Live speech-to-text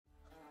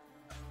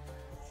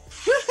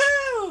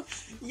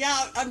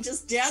Yeah, I'm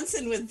just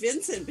dancing with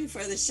Vincent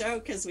before the show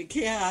because we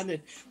can.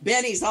 And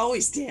Benny's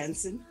always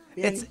dancing.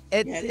 Benny,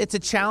 It's a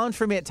challenge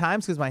for me at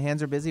times because my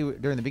hands are busy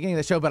during the beginning of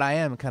the show, but I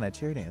am kind of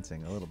cheer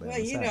dancing a little bit. Well,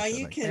 you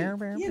can,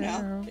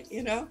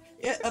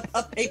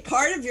 a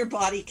part of your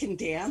body can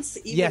dance.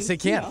 Even, yes,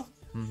 it can.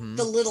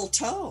 The little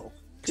toe.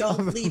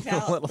 Don't leave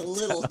out the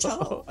little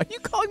toe. Are you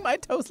calling my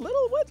toes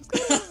little? What's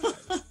going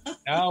on?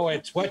 No,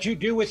 it's what you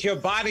do with your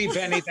body,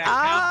 Benny.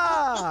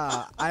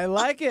 I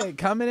like it.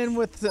 Coming in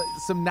with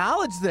some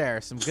knowledge there.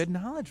 Some good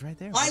knowledge right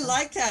there. I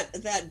like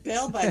that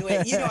bell, by the way.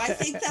 I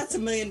think that's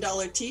 $1 million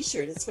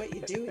T-shirt. It's what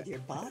you do with your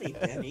body,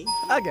 Benny.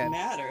 Again. It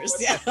matters.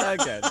 Yeah.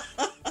 Again.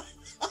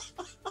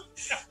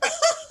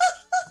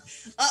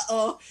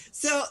 Uh-oh.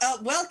 So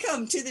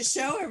welcome to the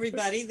show,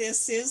 everybody.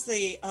 This is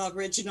the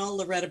original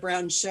Loretta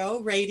Brown Show,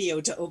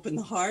 radio to open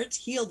the heart,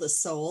 heal the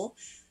soul,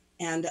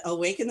 and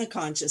awaken the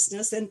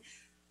consciousness. And,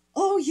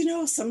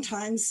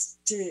 sometimes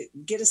to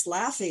get us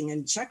laughing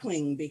and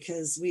chuckling,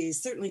 because we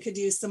certainly could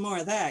use some more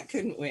of that,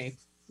 couldn't we?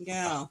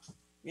 Yeah.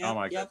 Yep, oh,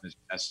 my goodness.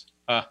 Yes.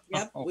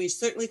 Yep, we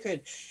certainly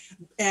could.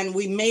 And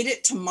we made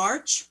it to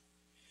March.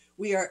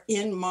 We are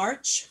in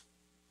March.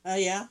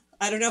 Yeah.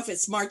 I don't know if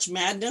it's March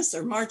Madness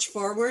or March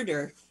Forward,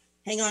 or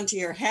hang on to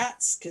your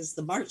hats because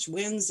the March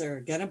winds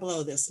are going to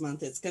blow this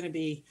month. It's going to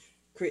be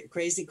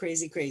crazy,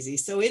 crazy, crazy.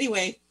 So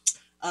anyway,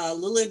 a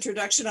little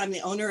introduction. I'm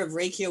the owner of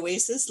Reiki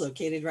Oasis,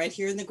 located right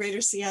here in the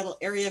greater Seattle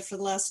area for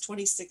the last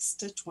 26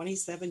 to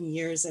 27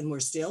 years. And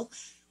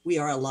we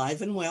are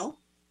alive and well.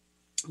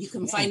 You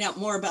can find out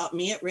more about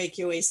me at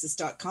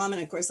ReikiOasis.com.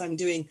 And of course, I'm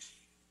doing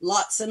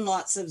lots and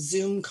lots of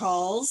Zoom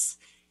calls,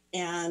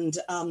 and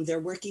they're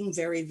working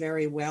very,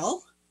 very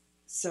well.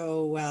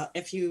 So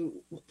if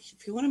you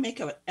want to make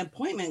an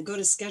appointment, go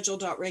to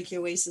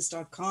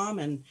schedule.reikioasis.com,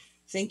 and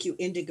thank you,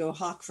 Indigo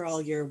Hawk, for all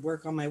your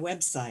work on my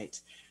website,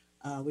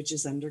 which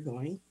is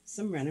undergoing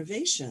some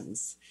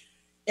renovations.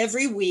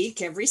 Every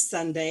week, every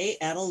Sunday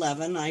at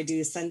 11, I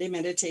do Sunday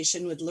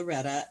meditation with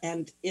Loretta,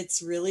 and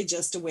it's really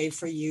just a way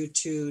for you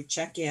to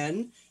check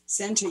in,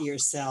 center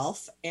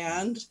yourself,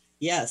 and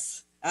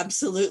yes,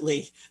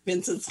 absolutely,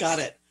 Vincent's got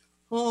it.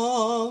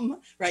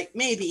 Right,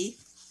 maybe,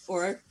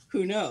 or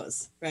who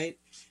knows, right?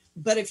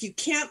 But if you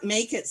can't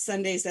make it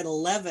Sundays at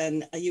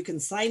 11, you can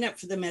sign up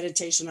for the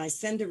meditation. I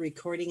send a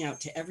recording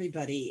out to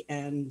everybody,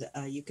 and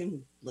you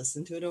can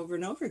listen to it over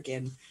and over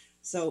again.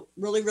 So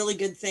really, really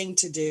good thing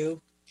to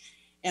do.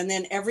 And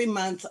then every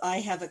month I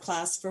have a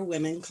class for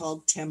women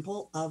called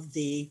Temple of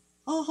the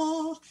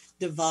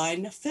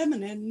Divine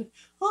Feminine.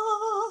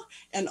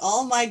 And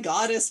all my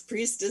goddess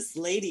priestess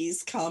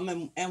ladies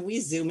come, and we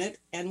Zoom it,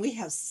 and we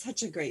have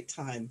such a great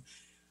time.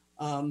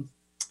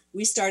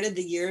 We started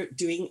the year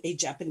doing a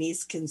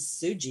Japanese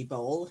kintsugi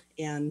bowl.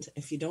 And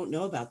if you don't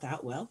know about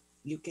that, well,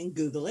 you can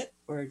Google it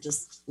or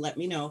just let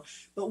me know.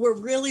 But we're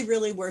really,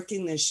 really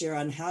working this year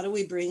on how do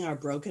we bring our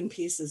broken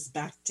pieces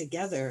back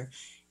together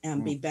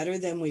and be better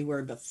than we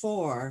were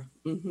before,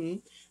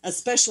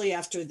 especially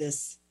after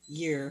this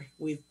year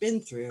we've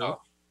been through.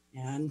 Oh.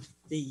 And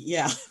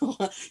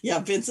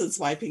Vincent's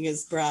wiping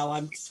his brow.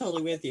 I'm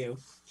totally with you.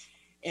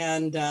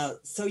 And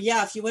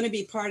if you want to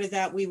be part of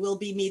that, we will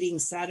be meeting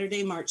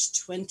Saturday, March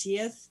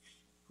 20th,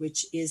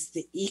 which is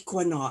the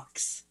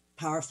equinox.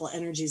 Powerful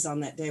energies on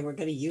that day. We're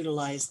going to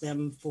utilize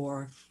them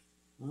for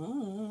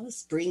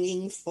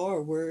springing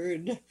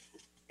forward.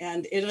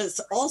 And it is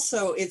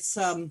also, it's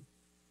an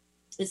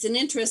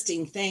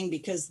interesting thing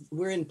because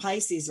we're in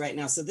Pisces right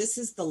now. So this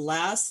is the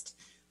last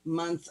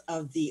month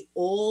of the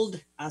old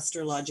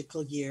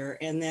astrological year.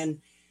 And then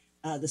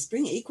the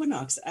spring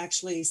equinox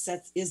actually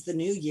is the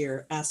new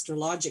year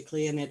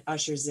astrologically, and it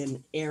ushers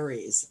in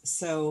Aries.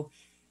 So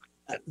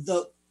are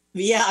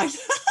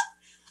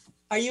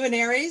you an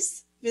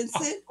Aries,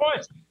 Vincent? Of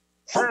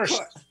course.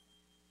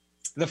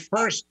 The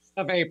 1st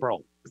of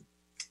April.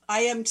 I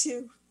am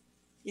too.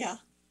 Yeah.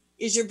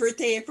 Is your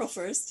birthday April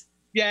 1st?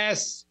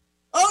 Yes.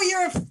 Oh,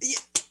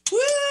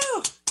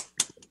 woo!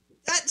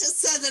 That just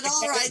says it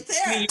all right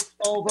there.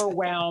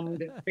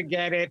 Overwhelmed.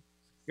 Forget it.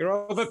 You're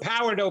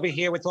overpowered over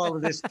here with all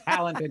of this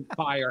talent and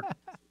fire.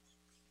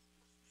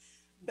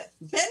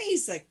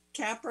 Benny's a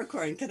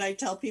Capricorn. Can I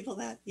tell people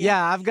that?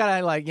 Yeah, I've got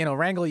to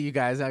wrangle you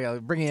guys. I got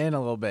to bring you in a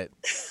little bit.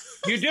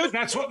 You do?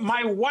 That's what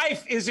my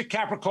wife is, a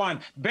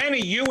Capricorn.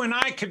 Benny, you and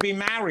I could be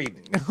married.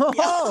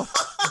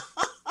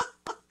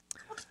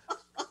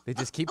 They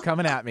just keep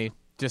coming at me.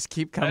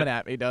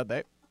 Don't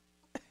they?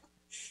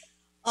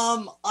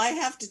 I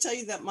have to tell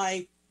you that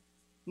my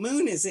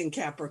moon is in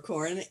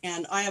Capricorn,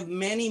 and I have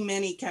many,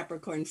 many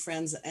Capricorn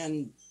friends,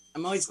 and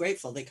I'm always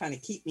grateful. They kind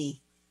of keep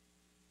me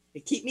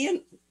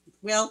in,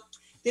 well,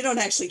 they don't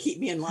actually keep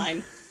me in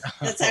line.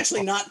 That's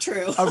actually not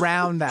true.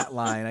 Around that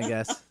line, I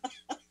guess.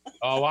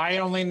 Oh, I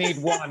only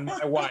need one,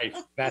 my wife.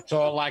 That's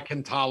all I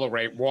can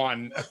tolerate,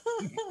 one.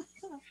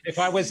 If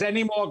I was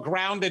any more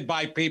grounded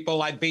by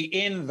people, I'd be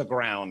in the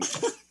ground.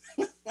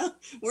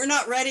 We're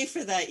not ready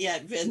for that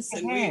yet,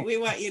 Vincent. We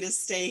want you to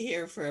stay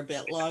here for a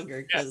bit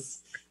longer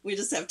because we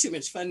just have too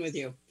much fun with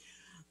you.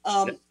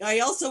 I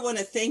also want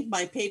to thank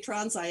my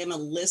patrons. I am a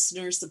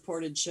listener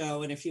supported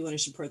show. And if you want to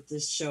support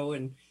this show,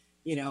 and,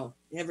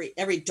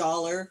 every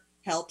dollar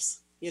helps,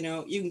 you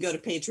can go to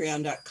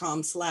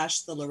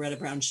patreon.com/the Loretta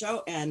Brown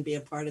Show and be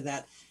a part of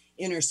that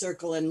inner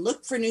circle, and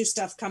look for new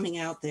stuff coming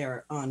out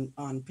there on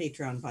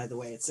Patreon, by the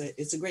way.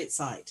 It's a great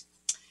site.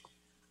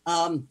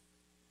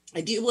 I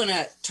do want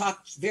to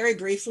talk very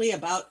briefly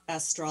about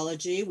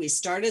astrology. We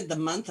started the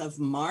month of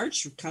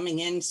March coming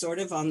in sort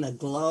of on the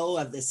glow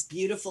of this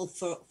beautiful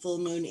full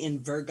moon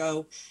in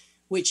Virgo,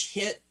 which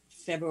hit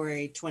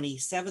February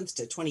 27th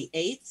to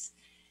 28th.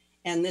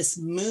 And this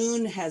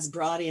moon has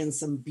brought in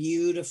some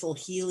beautiful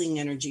healing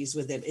energies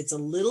with it. It's a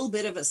little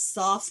bit of a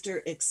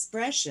softer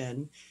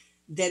expression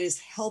that is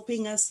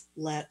helping us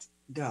let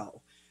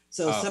go.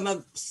 So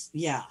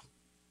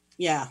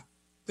yeah.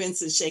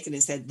 Vince is shaking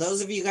his head. Those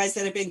of you guys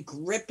that have been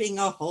gripping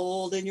a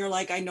hold and you're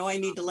like, I know I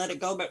need to let it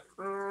go, but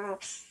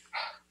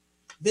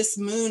this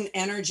moon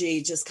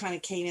energy just kind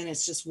of came in.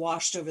 It's just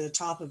washed over the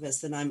top of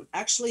us. And I'm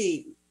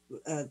actually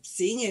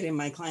seeing it in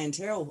my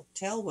clientele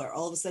where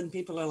all of a sudden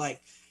people are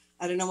like,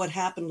 I don't know what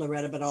happened,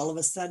 Loretta, but all of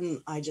a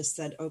sudden I just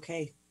said,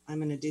 okay, I'm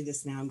going to do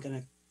this now. I'm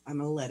going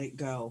to let it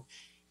go.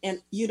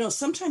 And,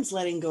 sometimes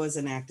letting go is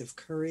an act of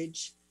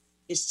courage.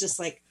 It's just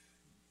like,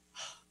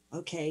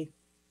 okay,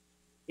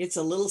 it's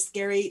a little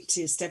scary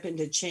to step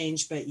into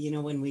change, but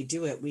when we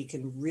do it, we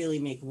can really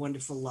make a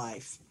wonderful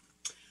life.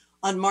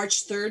 On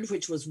March 3rd,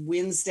 which was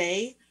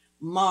Wednesday,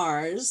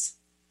 Mars,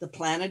 the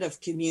planet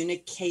of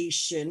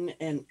communication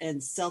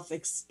and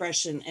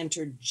self-expression,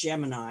 entered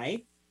Gemini.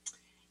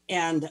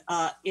 And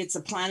it's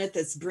a planet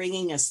that's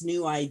bringing us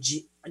new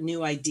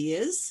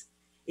ideas.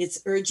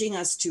 It's urging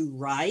us to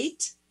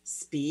write,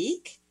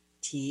 speak,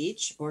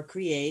 teach, or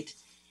create,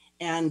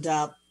 and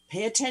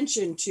pay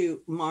attention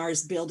to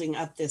Mars building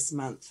up this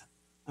month.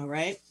 All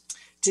right.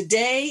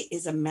 Today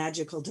is a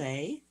magical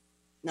day,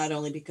 not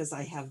only because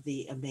I have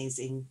the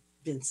amazing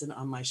Vincent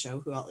on my show,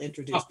 who I'll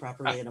introduce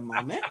properly in a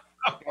moment.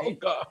 Oh,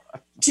 God.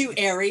 2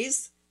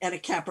 Aries and a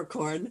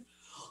Capricorn.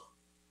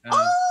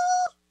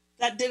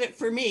 That did it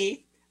for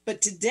me.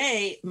 But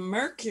today,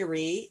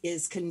 Mercury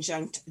is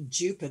conjunct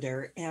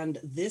Jupiter, and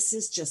this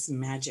is just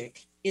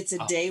magic. It's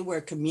a day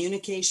where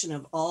communication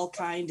of all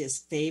kind is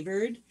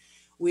favored.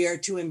 We are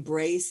to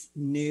embrace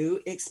new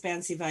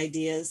expansive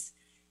ideas.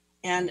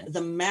 And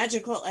the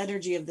magical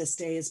energy of this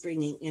day is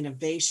bringing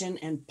innovation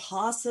and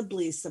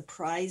possibly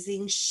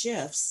surprising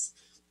shifts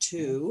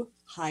to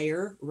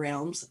higher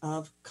realms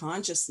of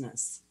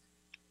consciousness.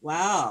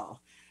 Wow.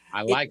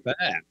 I like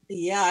that.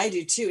 Yeah, I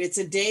do too. It's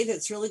a day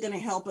that's really going to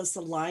help us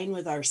align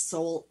with our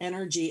soul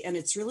energy. And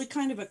it's really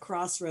kind of a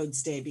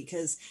crossroads day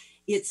because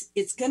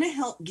it's going to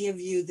help give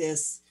you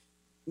this,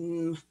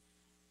 I'm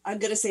going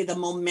to say, the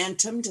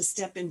momentum to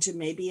step into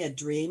maybe a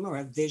dream or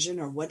a vision,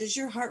 or what does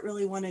your heart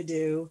really want to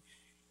do?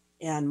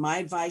 And my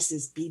advice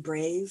is be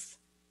brave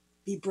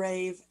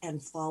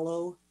and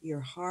follow your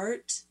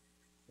heart.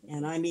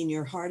 And I mean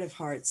your heart of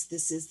hearts.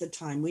 This is the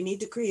time. We need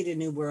to create a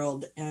new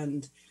world,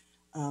 and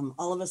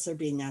all of us are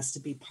being asked to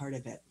be part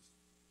of it.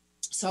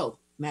 So,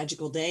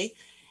 magical day.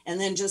 And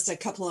then just a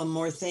couple of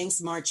more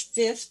things. March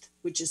 5th,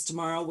 which is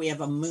tomorrow, we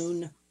have a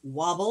moon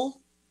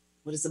wobble.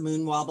 What is a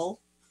moon wobble?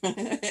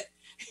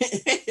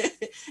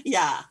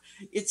 Yeah,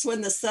 it's when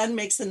the sun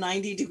makes a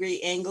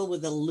 90-degree angle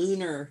with the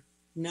lunar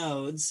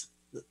nodes.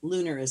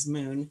 Lunar is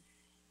moon.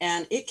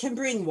 And it can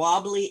bring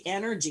wobbly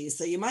energy.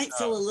 So you might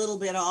feel a little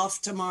bit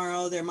off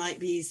tomorrow. There might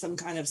be some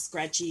kind of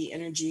scratchy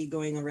energy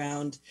going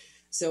around.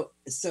 So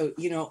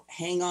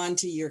hang on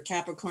to your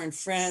Capricorn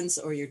friends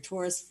or your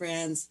Taurus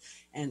friends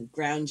and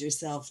ground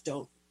yourself.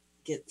 Don't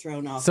get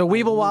thrown off. So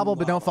weeble wobble,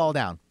 but don't fall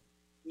down.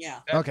 Yeah.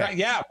 Okay.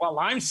 Yeah. Well,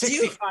 I'm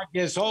 65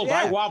 years old.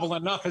 Yeah. I wobble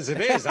enough as it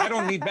is. I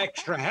don't need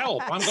extra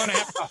help. I'm going to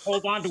have to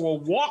hold on to a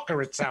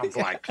walker, it sounds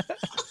like.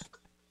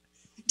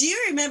 Do you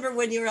remember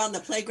when you were on the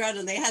playground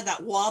and they had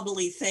that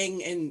wobbly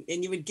thing and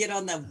you would get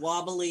on the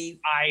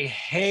wobbly? I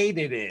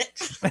hated it.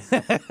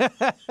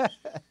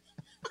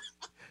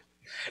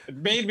 It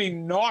made me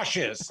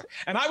nauseous.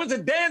 And I was a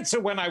dancer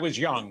when I was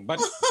young, but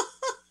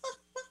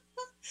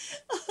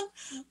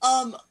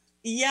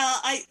Yeah,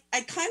 I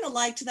kind of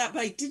liked that,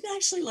 but I didn't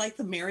actually like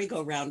the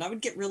merry-go-round. I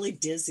would get really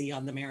dizzy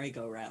on the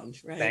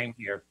merry-go-round, right? same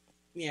here.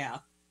 Yeah.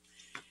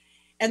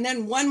 And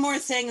then one more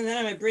thing, and then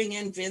I'm going to bring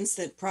in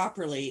Vincent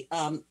properly.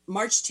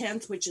 March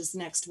 10th, which is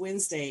next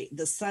Wednesday,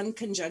 the sun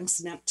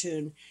conjuncts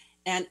Neptune,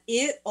 and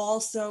it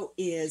also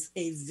is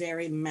a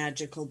very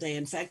magical day.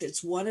 In fact,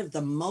 it's one of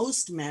the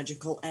most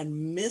magical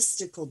and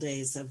mystical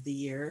days of the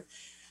year.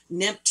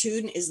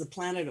 Neptune is the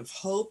planet of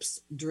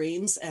hopes,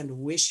 dreams, and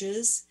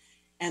wishes.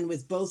 And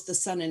with both the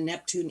sun and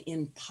Neptune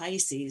in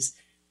Pisces,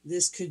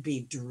 this could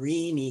be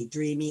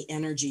dreamy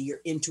energy. Your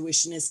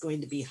intuition is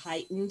going to be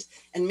heightened.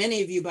 And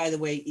many of you, by the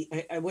way,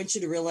 I want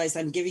you to realize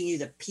I'm giving you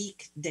the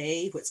peak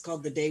day, what's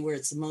called the day where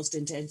it's the most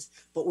intense,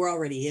 but we're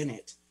already in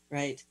it,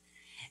 right?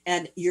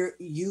 And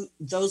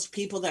those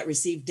people that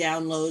receive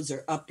downloads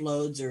or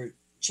uploads or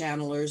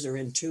channelers or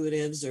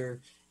intuitives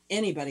or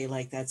anybody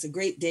like that. It's a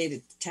great day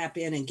to tap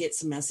in and get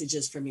some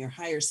messages from your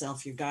higher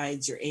self, your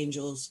guides, your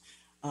angels,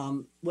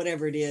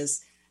 whatever it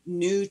is.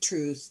 New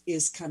truth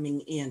is coming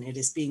in. It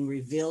is being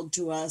revealed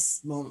to us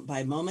moment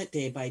by moment,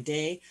 day by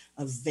day.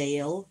 A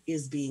veil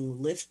is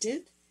being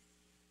lifted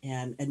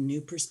and a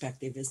new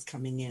perspective is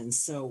coming in.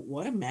 So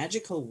what a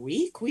magical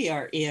week we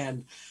are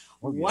in.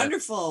 Oh, yeah.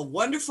 Wonderful,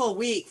 wonderful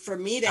week for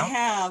me to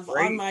have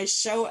great. on my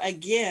show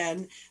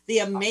again, the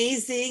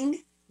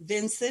amazing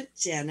Vincent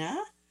Genna,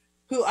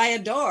 who I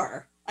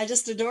adore. I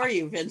just adore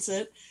you,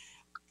 Vincent.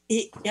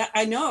 Yeah,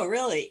 I know,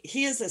 really.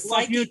 He is a Love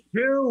psychic. you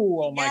too.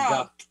 Oh my Yeah.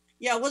 God.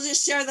 Yeah, we'll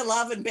just share the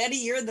love. And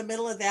Benny, you're in the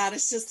middle of that.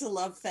 It's just a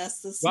love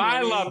fest this Well,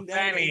 I morning. love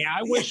Benny.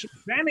 I wish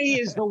Benny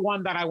is the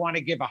one that I want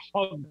to give a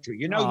hug to.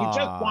 You know, you just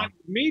Aw. want to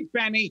meet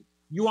Benny,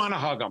 you want to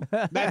hug him.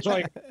 That's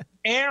like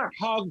air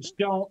hugs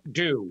don't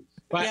do.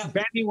 But Yeah.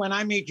 Benny, when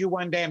I meet you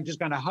one day, I'm just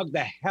going to hug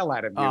the hell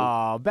out of you.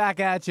 Oh, back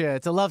at you.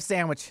 It's a love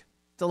sandwich.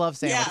 It's a love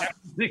sandwich.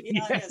 Yeah,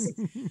 it is.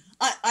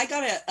 I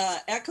gotta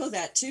echo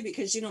that too,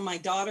 because you know my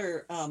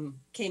daughter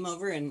came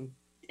over and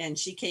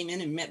she came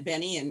in and met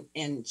Benny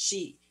and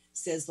she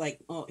says like,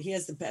 oh, he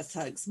has the best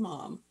hugs,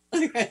 Mom.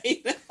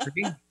 Right?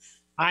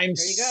 I'm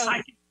There you go.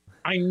 psychic.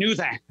 I knew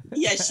that.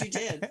 Yes, you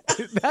did.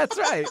 That's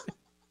right.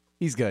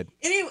 He's good.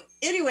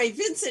 Anyway,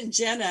 Vincent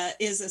Genna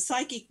is a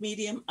psychic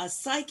medium, a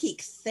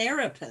psychic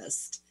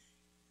therapist.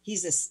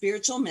 He's a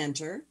spiritual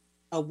mentor,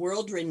 a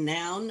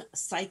world-renowned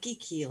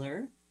psychic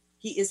healer.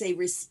 He is a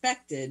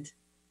respected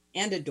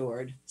and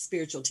adored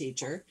spiritual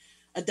teacher,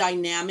 a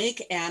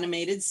dynamic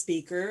animated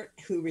speaker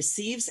who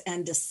receives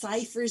and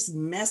deciphers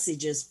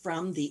messages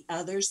from the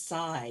other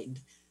side.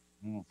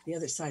 The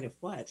other side of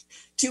what?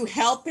 To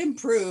help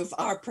improve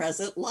our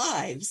present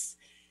lives.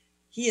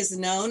 He is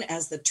known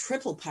as the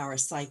triple power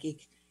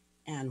psychic,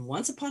 and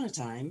once upon a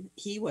time,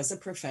 he was a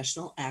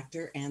professional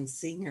actor and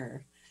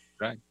singer.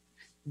 Right.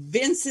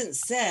 Vincent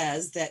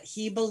says that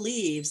he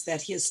believes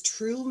that his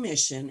true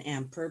mission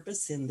and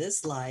purpose in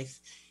this life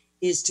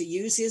is to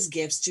use his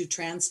gifts to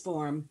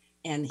transform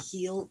and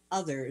heal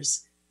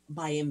others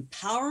by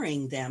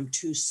empowering them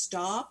to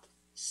stop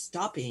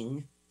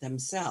stopping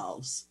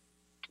themselves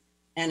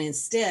and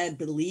instead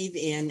believe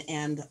in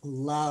and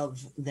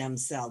love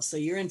themselves. So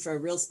you're in for a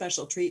real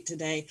special treat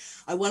today.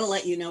 I want to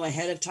let you know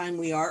ahead of time,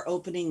 we are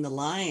opening the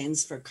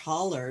lines for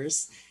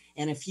callers.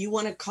 And if you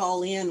want to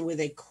call in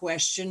with a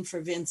question for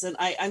Vincent,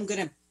 I'm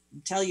going to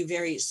tell you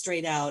very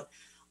straight out.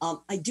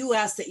 I do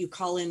ask that you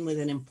call in with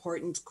an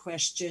important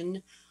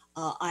question.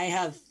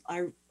 I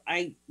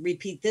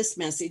repeat this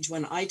message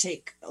when I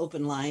take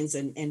open lines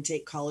and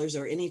take callers,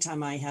 or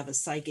anytime I have a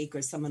psychic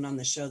or someone on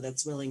the show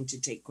that's willing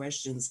to take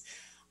questions.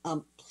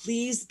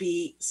 Please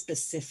be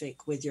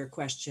specific with your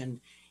question.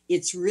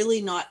 It's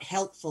really not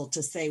helpful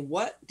to say,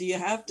 what do you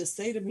have to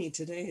say to me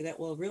today that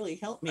will really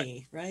help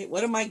me, right?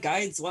 What do my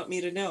guides want me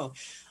to know?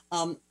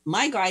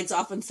 My guides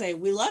often say,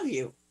 we love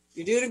you.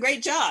 You're doing a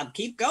great job.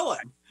 Keep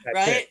going, That's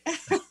right?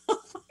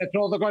 That's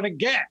all they're going to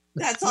get.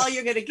 That's all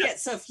you're going to get.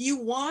 So if you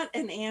want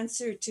an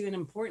answer to an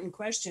important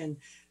question,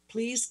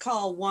 please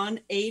call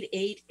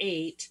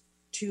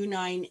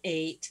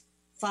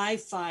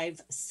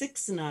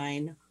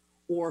 1-888-298-5569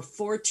 or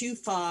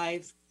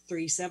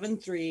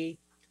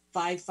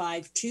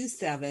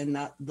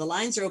 425-373-5527. The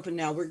lines are open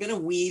now. We're going to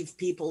weave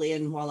people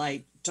in while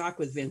I talk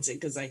with Vincent,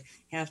 because I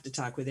have to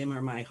talk with him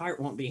or my heart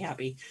won't be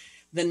happy.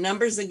 The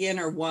numbers again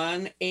are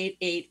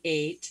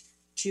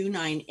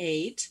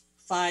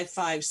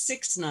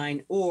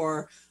 1-888-298-5569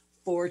 or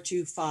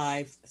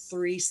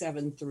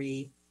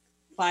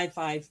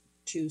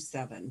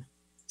 425-373-5527.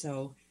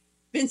 So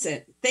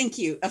Vincent, thank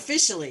you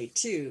officially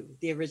to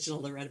the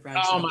original Loretta Brown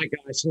Show. Oh my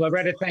gosh,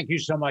 Loretta, thank you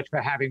so much for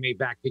having me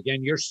back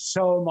again. You're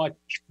so much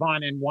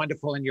fun and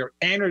wonderful, and your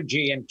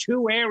energy and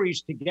two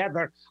Aries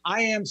together.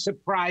 I am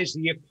surprised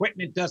the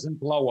equipment doesn't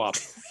blow up.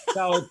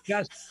 So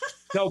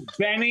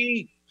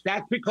Benny,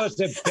 that's because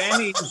of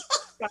Benny's,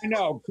 I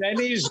know,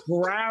 Benny's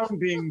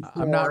grounding force.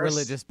 I'm not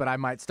religious, but I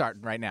might start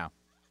right now.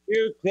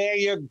 There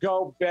you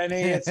go,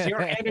 Benny. It's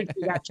your energy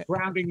that's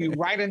grounding you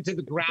right into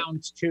the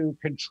ground to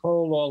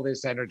control all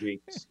this energy.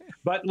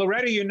 But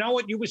Loretta, you know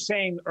what you were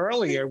saying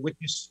earlier, which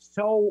is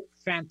so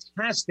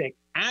fantastic.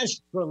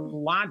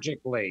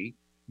 Astrologically,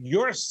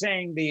 you're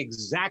saying the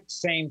exact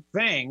same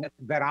thing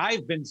that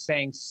I've been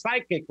saying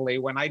psychically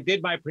when I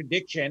did my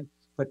prediction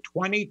for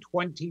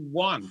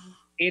 2021.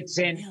 It's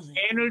an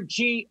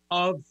energy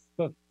of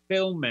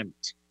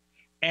fulfillment.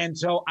 And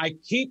so I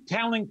keep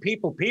telling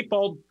people,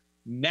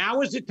 now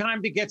is the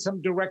time to get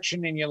some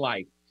direction in your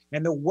life.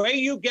 And the way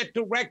you get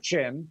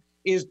direction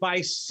is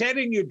by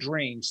setting your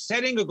dreams,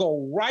 setting a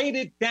goal, write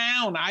it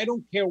down. I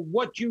don't care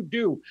what you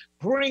do.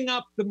 Bring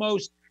up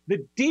the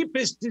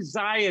deepest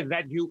desire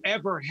that you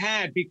ever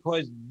had,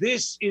 because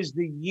this is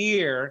the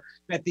year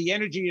that the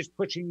energy is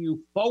pushing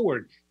you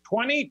forward.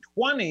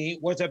 2020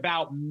 was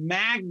about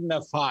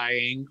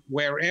magnifying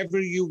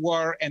wherever you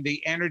were and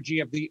the energy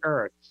of the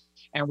earth.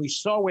 And we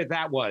saw where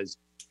that was.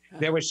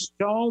 There was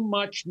so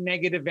much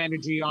negative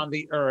energy on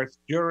the earth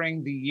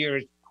during the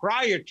years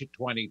prior to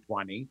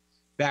 2020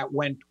 that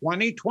when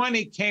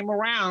 2020 came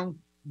around,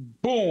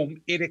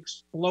 boom, it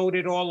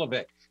exploded all of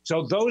it.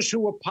 So those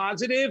who were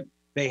positive,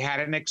 they had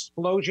an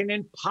explosion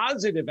in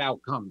positive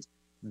outcomes.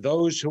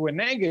 Those who were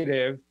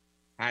negative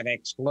had an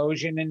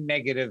explosion in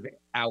negative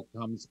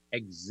outcomes,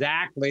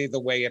 exactly the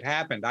way it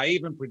happened. I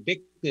even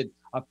predicted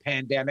a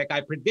pandemic.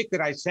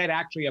 I said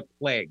actually a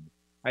plague.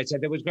 I said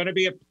there was going to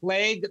be a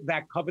plague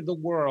that covered the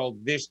world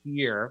this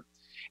year.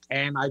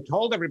 And I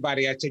told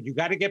everybody, I said, you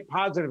got to get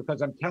positive,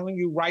 because I'm telling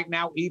you right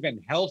now, even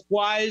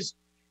health-wise,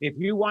 if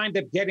you wind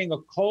up getting a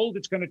cold,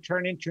 it's going to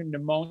turn into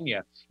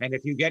pneumonia. And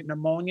if you get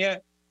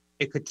pneumonia,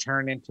 it could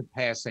turn into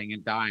passing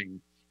and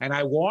dying. And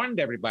I warned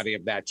everybody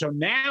of that. So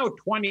now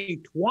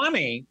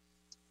 2020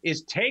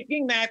 is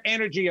taking that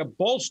energy of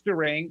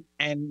bolstering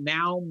and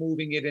now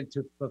moving it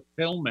into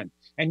fulfillment.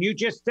 And you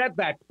just said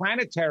that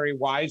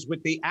planetary-wise,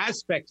 with the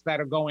aspects that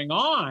are going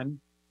on,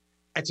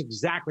 that's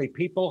exactly,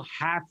 people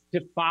have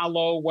to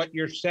follow what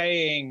you're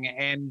saying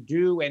and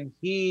do and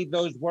heed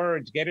those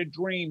words. Get a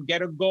dream,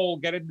 get a goal,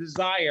 get a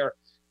desire.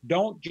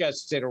 Don't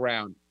just sit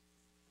around.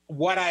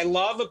 What I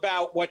love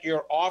about what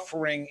you're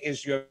offering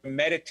is your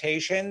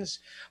meditations.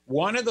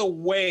 One of the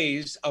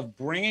ways of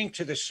bringing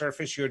to the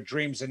surface your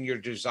dreams and your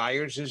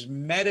desires is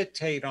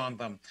meditate on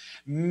them.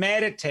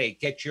 Meditate,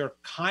 get your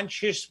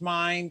conscious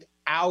mind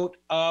out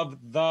of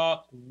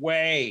the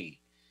way,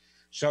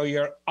 so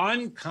your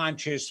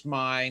unconscious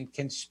mind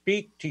can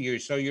speak to you,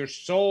 so your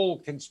soul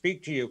can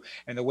speak to you.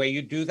 And the way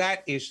you do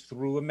that is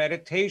through a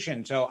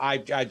meditation. So I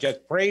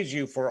just praise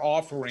you for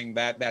offering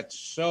that. That's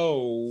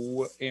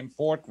so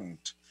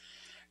important.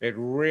 It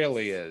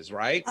really is,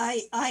 right?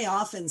 I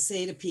often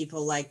say to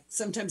people, like,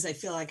 sometimes I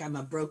feel like I'm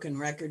a broken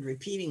record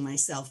repeating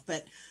myself,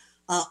 but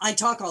I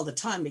talk all the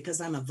time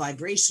because I'm a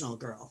vibrational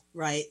girl,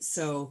 right?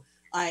 So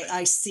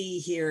I see,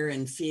 hear,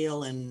 and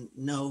feel and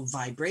know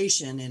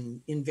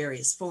vibration in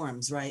various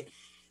forms, right?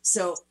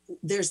 So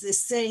there's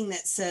this saying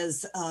that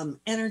says,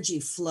 energy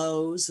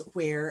flows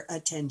where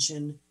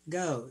attention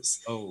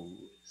goes. Oh,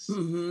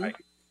 right.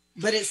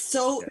 But it's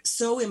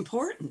so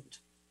important.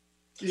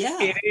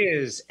 Yeah, it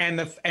is. And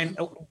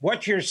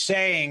what you're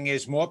saying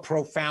is more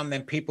profound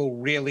than people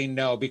really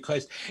know,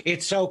 because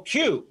it's so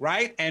cute,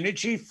 right?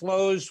 Energy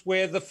flows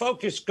where the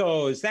focus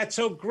goes. That's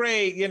so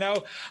great, you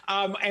know?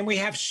 And we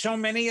have so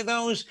many of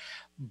those,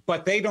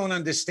 but they don't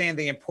understand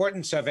the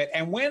importance of it.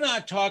 And we're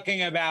not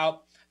talking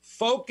about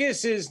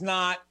focus is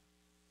not,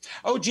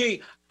 oh,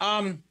 gee,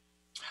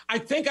 I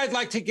think I'd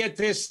like to get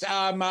this.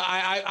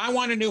 I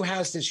want a new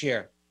house this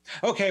year.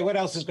 Okay, what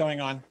else is going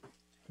on?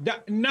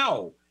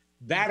 No.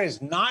 That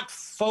is not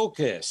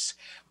focus.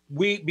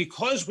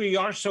 Because we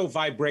are so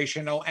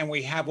vibrational and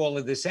we have all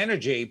of this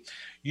energy,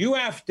 you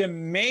have to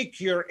make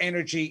your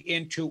energy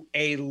into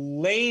a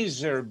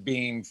laser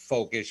beam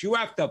focus. You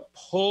have to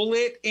pull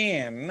it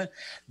in.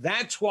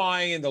 That's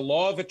why in the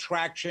law of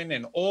attraction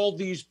and all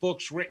these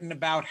books written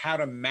about how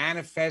to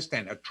manifest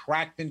and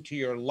attract into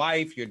your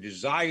life, your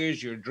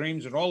desires, your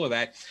dreams, and all of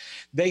that,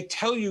 they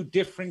tell you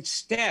different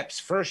steps.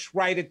 First,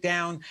 write it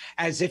down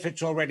as if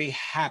it's already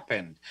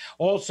happened.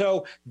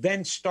 Also,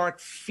 then start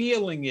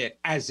feeling it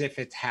as if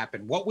it's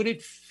happened. What would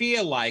it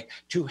feel like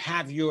to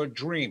have your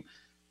dream?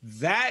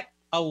 That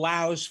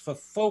allows for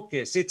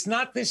focus. It's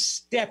not the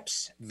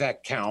steps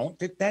that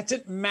count. It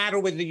doesn't matter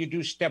whether you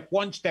do step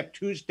 1, step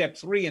 2, step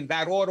 3 in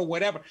that order,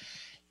 whatever.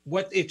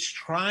 What it's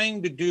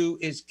trying to do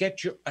is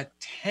get your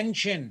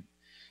attention.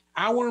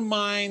 Our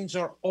minds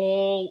are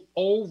all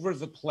over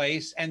the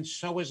place, and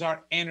so is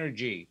our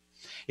energy.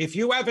 If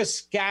you have a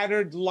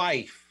scattered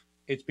life,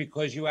 it's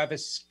because you have a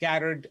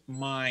scattered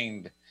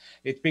mind.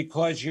 It's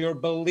because your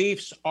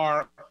beliefs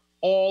are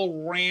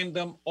all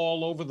random,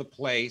 all over the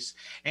place.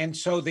 And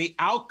so the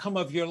outcome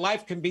of your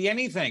life can be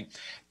anything.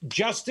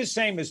 Just the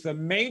same as the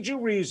major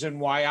reason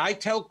why I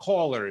tell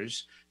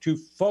callers to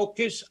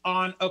focus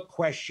on a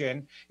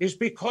question is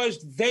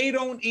because they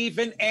don't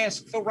even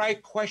ask the right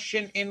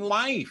question in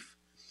life.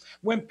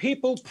 When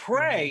people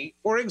pray,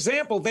 for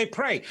example, they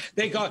pray,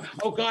 they go,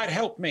 oh God,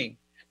 help me.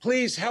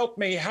 Please help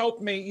me,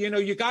 help me. You know,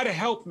 you got to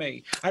help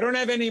me. I don't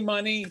have any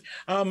money.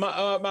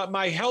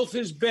 My health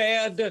is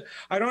bad.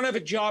 I don't have a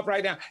job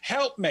right now.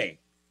 Help me.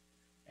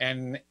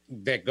 And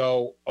they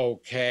go,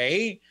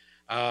 okay.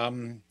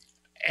 And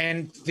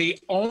the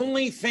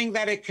only thing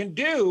that it can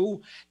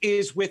do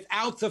is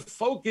without the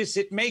focus,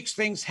 it makes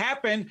things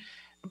happen.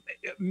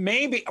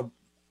 Maybe,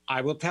 I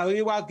will tell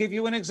you, I'll give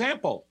you an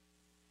example.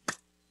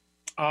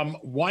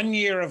 1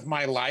 year of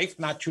my life,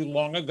 not too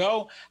long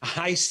ago,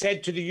 I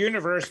said to the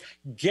universe,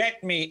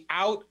 get me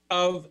out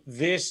of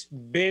this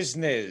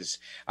business.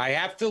 I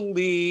have to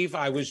leave.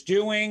 I was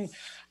doing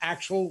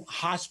actual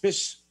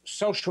hospice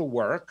social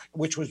work,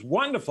 which was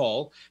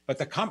wonderful, but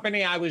the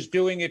company I was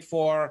doing it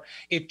for,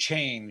 it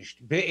changed.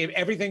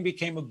 Everything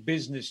became a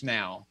business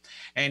now.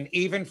 And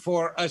even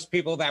for us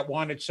people that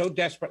wanted so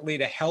desperately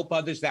to help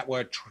others that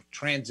were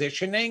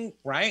transitioning,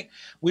 right?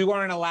 We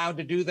weren't allowed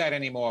to do that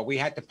anymore. We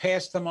had to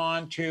pass them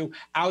on to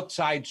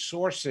outside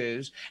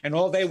sources, and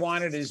all they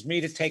wanted is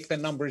me to take the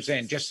numbers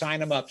in, just sign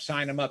them up,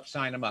 sign them up,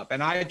 sign them up.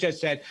 And I just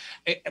said,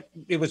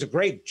 it was a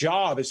great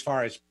job as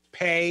far as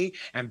pay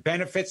and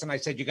benefits. And I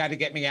said, you got to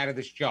get me out of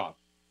this job.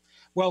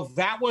 Well,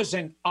 that was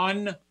an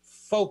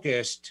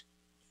unfocused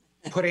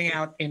putting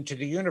out into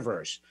the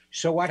universe.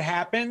 So what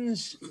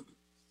happens?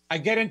 I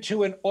get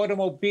into an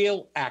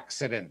automobile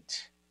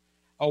accident.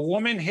 A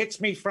woman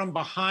hits me from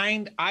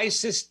behind. I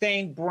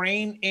sustain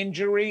brain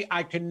injury.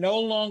 I can no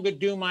longer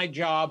do my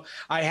job.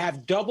 I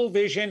have double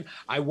vision.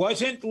 I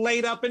wasn't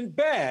laid up in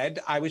bed.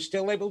 I was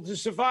still able to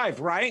survive,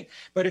 right?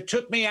 But it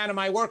took me out of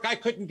my work. I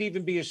couldn't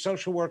even be a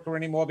social worker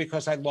anymore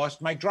because I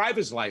lost my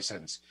driver's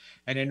license.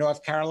 And in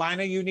North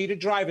Carolina, you need a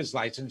driver's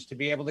license to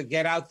be able to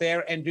get out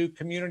there and do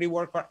community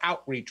work or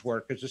outreach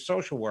work as a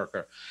social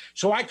worker.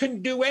 So I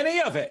couldn't do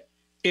any of it.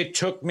 It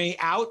took me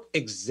out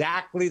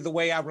exactly the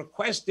way I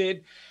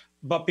requested.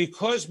 But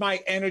because my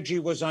energy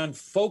was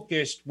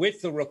unfocused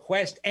with the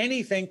request,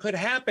 anything could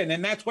happen.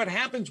 And that's what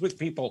happens with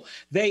people.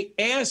 They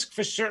ask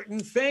for certain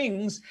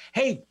things.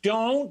 Hey,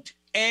 don't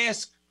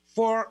ask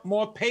for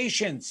more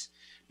patience,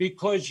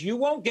 because you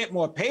won't get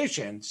more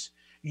patience.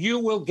 You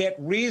will get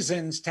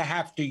reasons to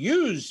have to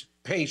use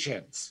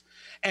patience.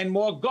 And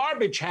more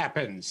garbage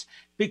happens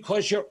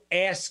because you're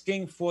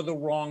asking for the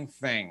wrong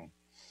thing.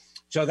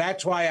 So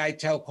that's why I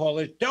tell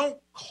callers, don't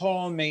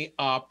call me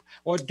up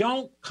or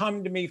don't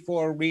come to me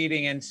for a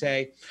reading and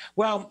say,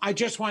 well, I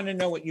just want to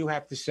know what you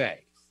have to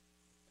say.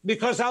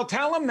 Because I'll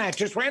tell them that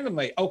just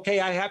randomly. Okay,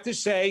 I have to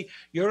say,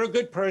 you're a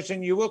good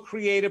person. You were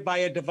created by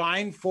a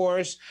divine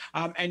force,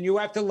 and you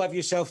have to love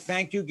yourself.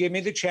 Thank you. Give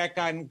me the check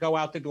and go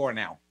out the door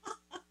now.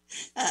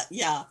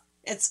 Yeah,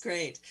 it's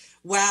great.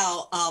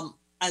 Wow.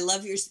 I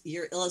love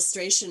your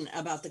illustration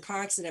about the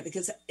car accident,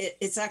 because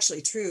it's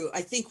actually true.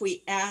 I think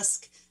we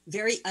ask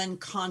very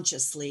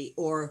unconsciously,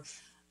 or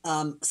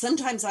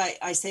sometimes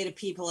I say to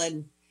people,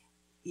 and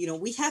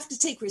we have to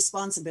take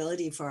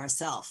responsibility for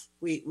ourselves.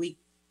 We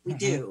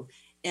do,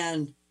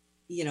 and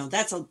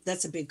that's a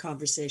big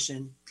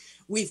conversation.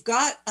 We've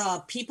got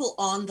people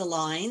on the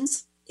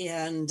lines,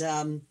 and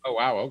oh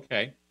wow,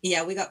 okay.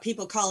 Yeah, we got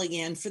people calling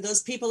in. For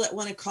those people that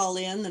want to call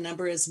in, the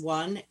number is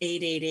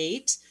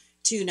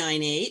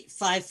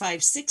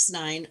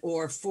 1-888-298-5569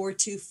 or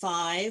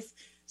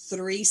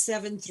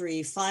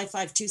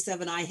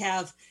 425-373-5527. I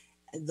have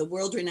the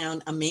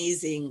world-renowned,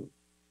 amazing,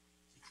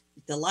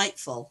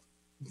 delightful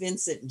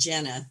Vincent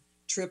Jenna,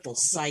 triple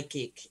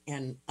psychic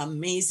and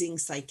amazing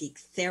psychic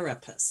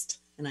therapist.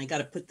 And I got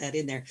to put that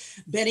in there.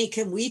 Benny,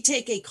 can we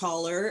take a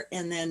caller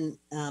and then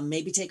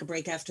maybe take a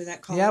break after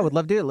that caller? Yeah, I would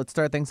love to. Let's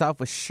start things off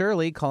with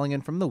Shirley calling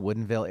in from the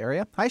Woodinville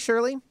area. Hi,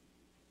 Shirley.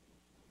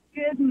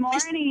 Good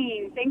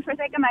morning. Thanks for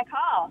taking my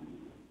call.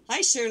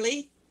 Hi,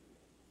 Shirley.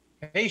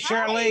 Hey,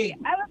 Shirley.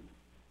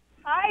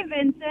 Hi,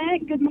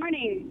 Vincent. Good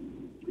morning.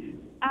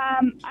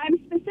 I'm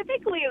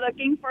specifically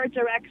looking for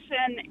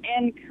direction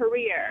in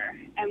career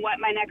and what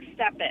my next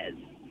step is.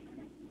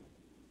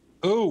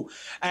 Ooh,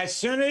 as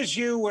soon as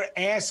you were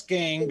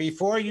asking,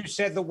 before you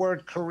said the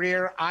word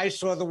career, I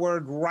saw the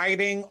word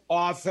writing,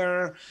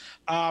 author,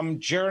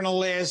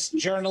 journalist,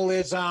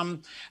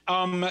 journalism.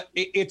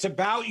 It's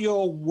about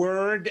your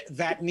word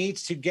that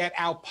needs to get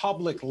out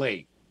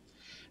publicly.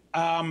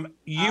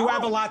 You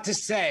have a lot to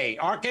say.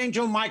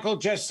 Archangel Michael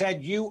just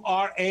said you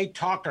are a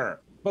talker.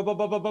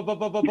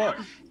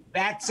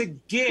 That's a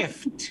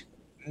gift,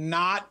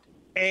 not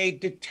a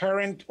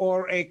deterrent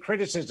or a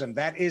criticism.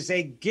 That is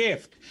a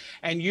gift.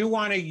 And you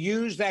want to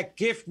use that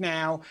gift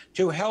now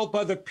to help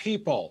other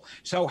people.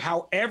 So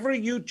however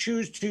you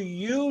choose to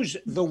use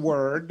the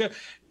word,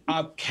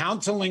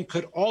 counseling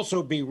could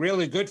also be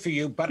really good for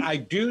you, but I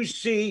do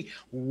see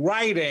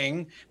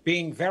writing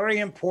being very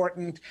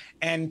important,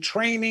 and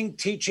training,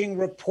 teaching,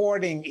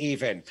 reporting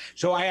even.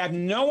 So I have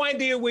no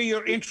idea where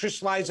your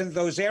interest lies in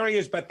those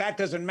areas, but that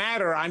doesn't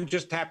matter. I'm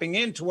just tapping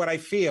into what I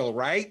feel,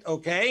 right?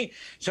 Okay.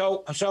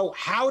 So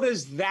how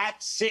does that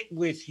sit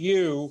with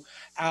you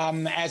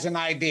as an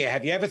idea?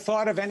 Have you ever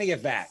thought of any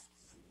of that?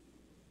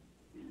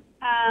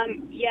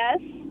 Yes,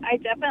 I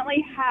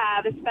definitely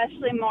have,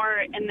 especially more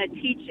in the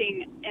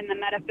teaching, in the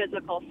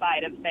metaphysical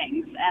side of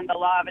things and the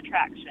law of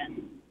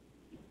attraction.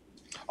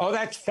 Oh,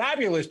 that's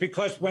fabulous,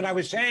 because when I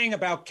was saying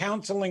about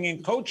counseling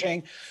and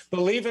coaching,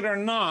 believe it or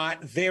not,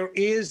 there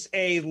is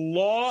a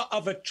law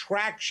of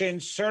attraction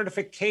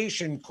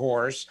certification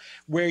course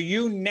where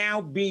you now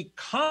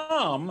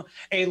become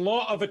a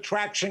law of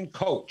attraction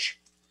coach.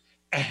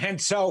 And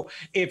so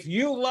if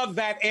you love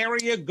that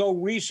area, go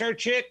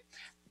research it.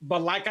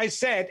 But like I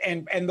said,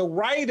 and the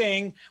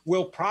writing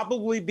will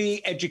probably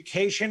be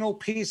educational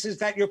pieces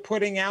that you're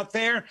putting out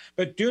there,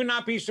 but do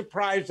not be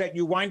surprised that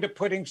you wind up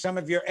putting some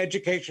of your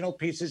educational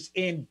pieces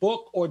in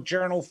book or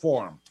journal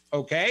form,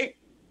 okay?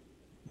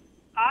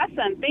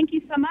 Awesome. Thank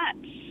you so much.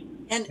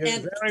 And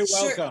very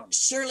welcome.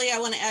 Shirley, I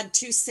want to add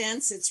 2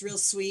 cents. It's real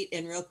sweet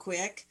and real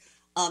quick.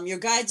 Your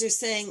guides are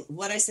saying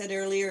what I said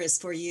earlier is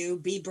for you.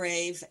 Be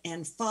brave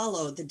and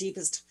follow the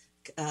deepest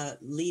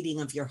leading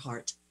of your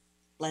heart.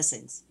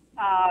 Blessings.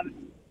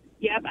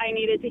 Yep, I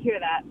needed to hear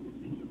that.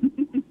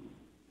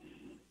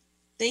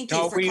 Thank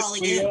you for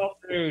calling in. We all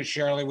do,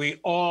 Shirley. We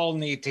all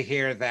need to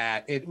hear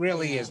that. It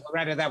really is.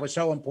 Loretta, that was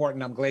so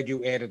important. I'm glad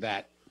you added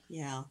that.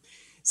 Yeah.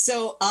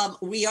 So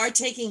we are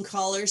taking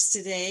callers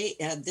today.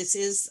 This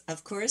is,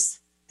 of course,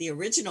 the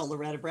original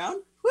Loretta Brown.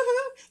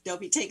 Woohoo!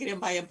 Don't be taken in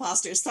by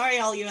imposters. Sorry,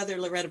 all you other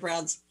Loretta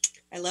Browns.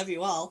 I love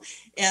you all.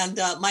 And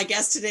my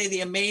guest today,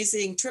 the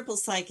amazing triple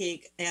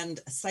psychic and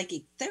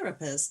psychic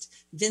therapist,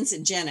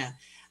 Vincent Genna.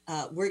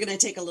 We're going to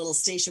take a little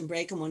station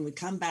break, and when we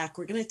come back,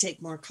 we're going to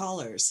take more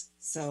callers.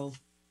 So,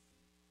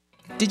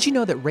 did you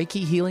know that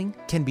Reiki healing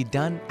can be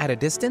done at a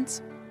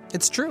distance?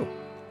 It's true.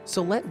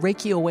 So let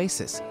Reiki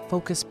Oasis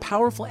focus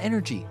powerful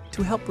energy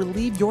to help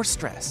relieve your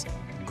stress,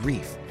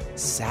 grief,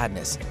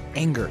 sadness,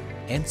 anger,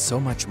 and so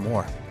much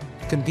more.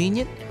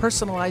 Convenient,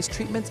 personalized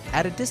treatments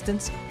at a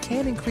distance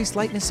can increase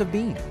lightness of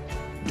being.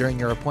 During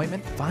your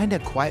appointment, find a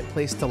quiet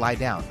place to lie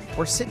down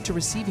or sit to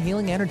receive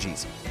healing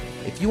energies.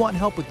 If you want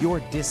help with your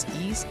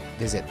dis-ease,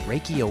 visit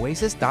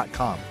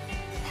ReikiOasis.com.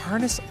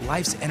 Harness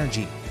life's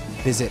energy.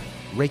 Visit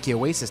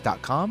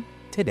ReikiOasis.com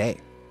today.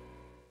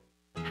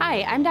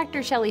 Hi, I'm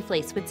Dr. Shelley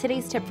Flace with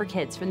today's tip for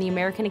kids from the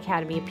American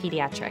Academy of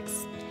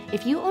Pediatrics.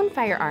 If you own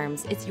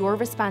firearms, it's your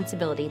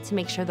responsibility to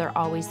make sure they're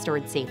always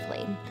stored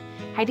safely.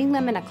 Hiding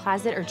them in a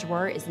closet or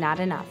drawer is not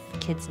enough.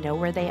 Kids know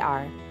where they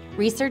are.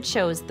 Research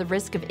shows the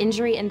risk of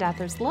injury and death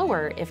is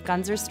lower if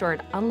guns are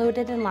stored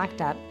unloaded and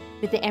locked up,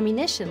 with the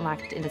ammunition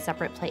locked in a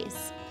separate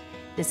place.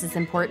 This is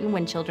important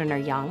when children are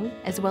young,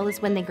 as well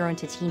as when they grow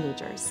into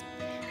teenagers.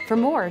 For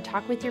more,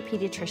 talk with your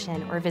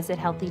pediatrician or visit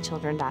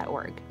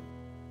healthychildren.org.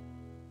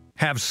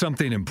 Have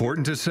something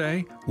important to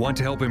say? Want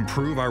to help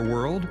improve our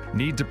world?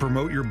 Need to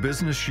promote your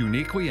business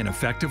uniquely and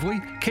effectively?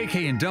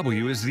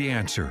 KKNW is the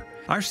answer.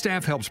 Our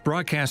staff helps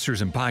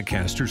broadcasters and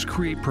podcasters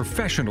create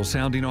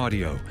professional-sounding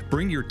audio.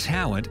 Bring your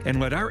talent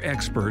and let our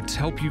experts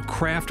help you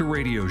craft a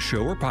radio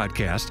show or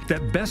podcast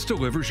that best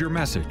delivers your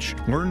message.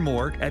 Learn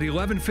more at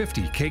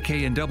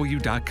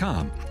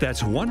 1150kknw.com.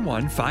 That's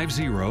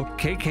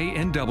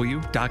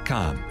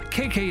 1150kknw.com.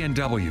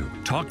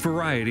 KKNW, talk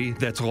variety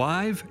that's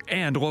live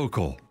and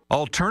local.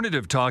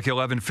 Alternative Talk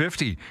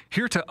 1150,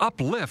 here to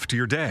uplift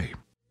your day.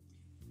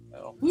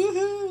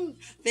 woohoo!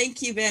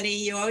 Thank you, Benny.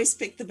 You always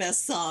pick the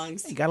best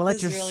songs. You gotta let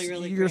This your is really,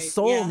 really your great.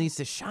 soul Yeah. needs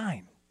to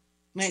shine.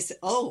 And I said,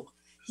 oh,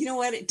 you know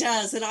what? It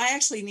does. And I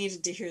actually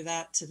needed to hear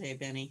that today,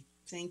 Benny.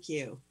 Thank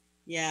you.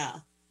 Yeah.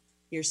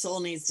 Your soul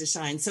needs to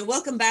shine. So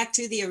welcome back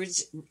to the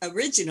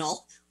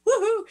original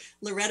woohoo,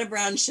 Loretta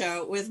Brown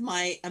Show with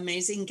my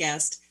amazing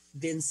guest,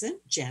 Vincent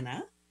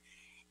Genna.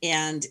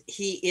 And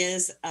he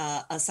is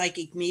a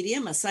psychic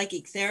medium, a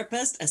psychic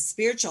therapist, a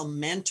spiritual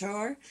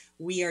mentor.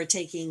 We are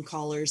taking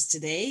callers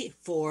today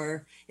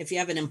for if you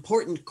have an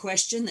important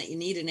question that you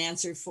need an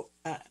answer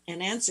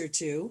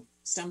to.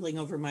 Stumbling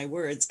over my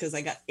words because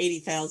I got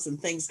 80,000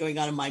 things going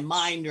on in my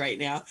mind right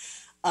now.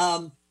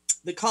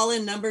 The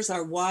call-in numbers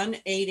are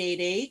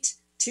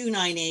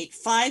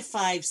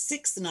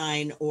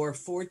 1-888-298-5569 or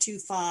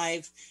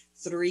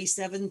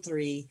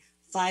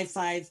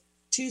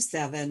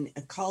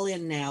 425-373-5527. Call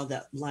in now.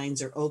 The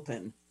lines are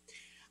open.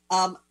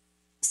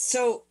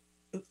 So,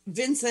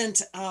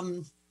 Vincent,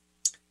 I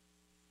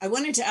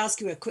wanted to ask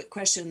you a quick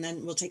question,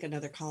 then we'll take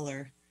another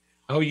caller.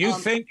 Oh, you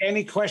think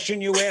any question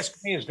you ask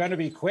me is going to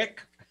be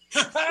quick?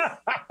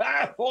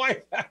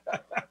 Boy.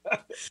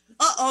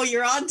 Uh-oh,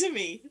 you're on to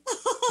me.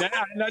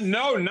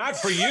 No, not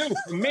for you.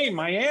 For me,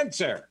 my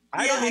answer.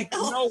 I don't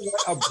even know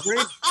what a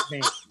bridge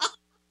means.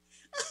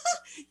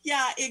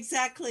 Yeah,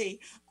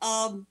 exactly.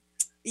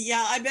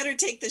 Yeah, I better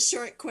take the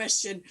short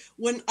question.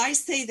 When I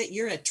say that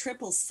you're a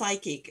triple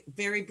psychic,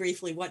 very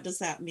briefly, what does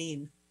that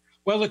mean?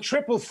 Well, a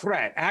triple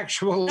threat,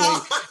 actually.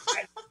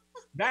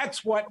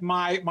 That's what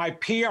my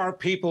PR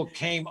people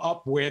came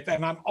up with,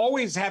 and I'm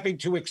always having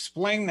to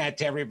explain that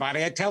to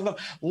everybody. I tell them,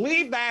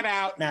 leave that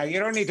out now.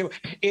 You don't need to.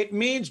 It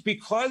means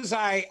because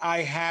I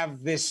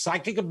have this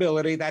psychic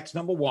ability, that's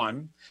number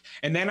one.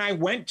 And then I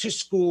went to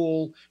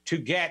school to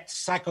get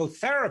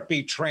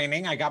psychotherapy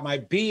training. I got my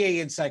BA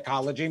in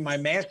psychology, my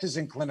master's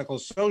in clinical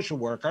social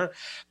worker,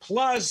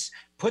 plus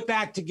put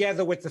that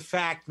together with the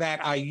fact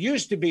that I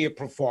used to be a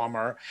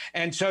performer.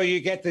 And so you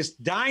get this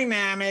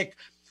dynamic.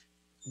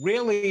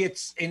 Really,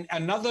 it's in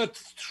another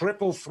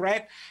triple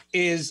threat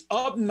is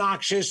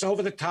obnoxious,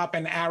 over the top,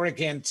 and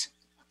arrogant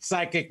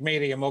psychic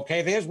medium.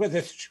 Okay, that's where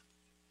the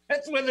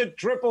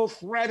triple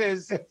threat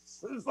is.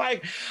 It's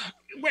like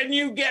when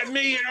you get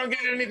me, you don't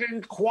get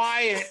anything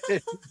quiet. I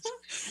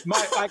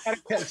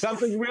gotta tell you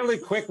something really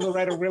quick,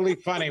 Loretta, really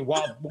funny.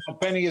 While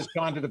Benny has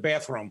gone to the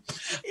bathroom.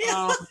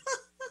 Yeah.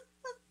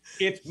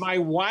 It's my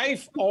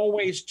wife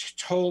always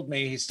told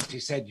me, she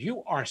said,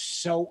 you are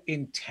so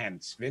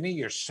intense, Vinny,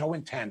 you're so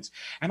intense.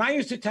 And I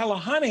used to tell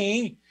her,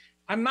 honey,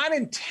 I'm not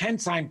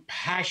intense, I'm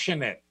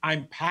passionate.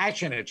 I'm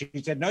passionate. She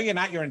said, no, you're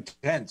not, you're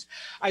intense.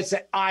 I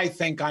said, I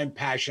think I'm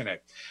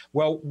passionate.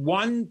 Well,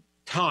 one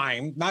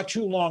time, not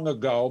too long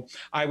ago,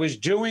 I was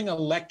doing a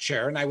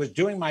lecture and I was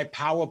doing my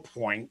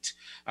PowerPoint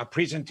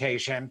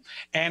presentation,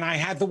 and I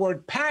had the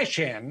word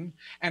passion,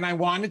 and I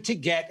wanted to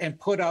get and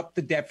put up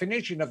the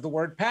definition of the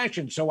word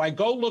passion. So I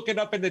go look it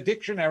up in the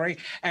dictionary,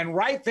 and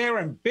right there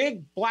in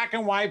big black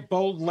and white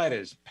bold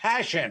letters,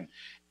 passion,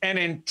 an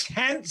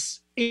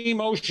intense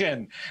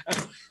emotion.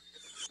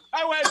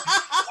 I went,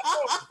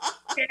 oh,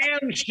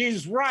 damn,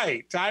 she's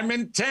right. I'm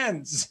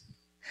intense.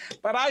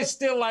 But I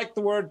still like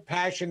the word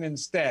passion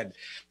instead.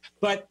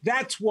 But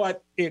that's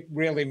what it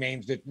really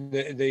means,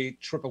 the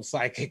triple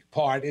psychic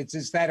part.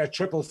 Is that a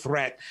triple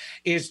threat?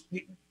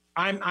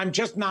 I'm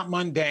just not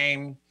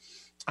mundane.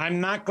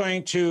 I'm not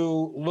going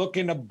to look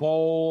in a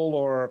bowl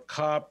or a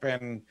cup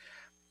and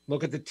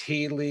look at the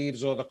tea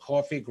leaves or the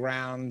coffee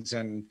grounds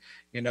and,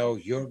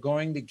 you're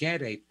going to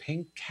get a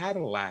pink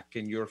Cadillac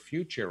in your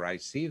future. I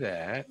see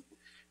that.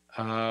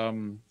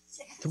 3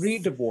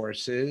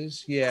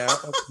 divorces. Yeah,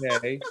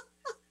 okay.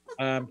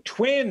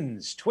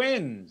 Twins.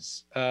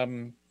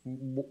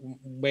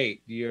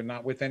 Wait, you're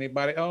not with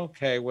anybody?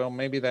 Okay, well,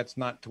 maybe that's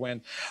not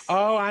twin.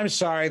 Oh, I'm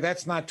sorry,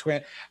 that's not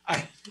twin.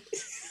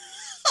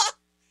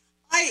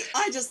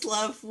 I just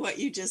love what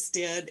you just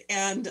did,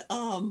 and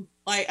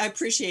I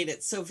appreciate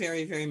it so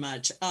very, very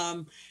much.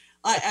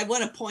 I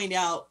want to point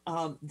out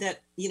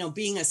that,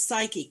 being a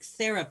psychic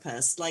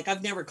therapist, like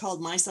I've never called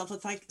myself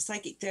a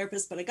psychic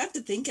therapist, but I got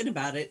to thinking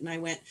about it and I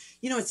went,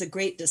 it's a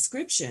great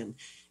description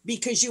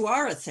because you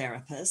are a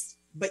therapist,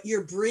 but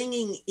you're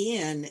bringing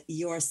in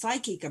your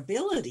psychic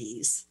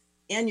abilities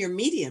and your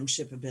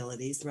mediumship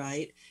abilities,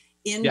 right,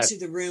 into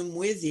the room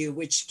with you,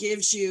 which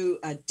gives you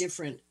a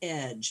different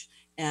edge.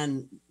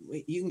 And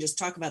you can just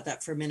talk about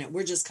that for a minute.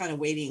 We're just kind of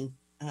waiting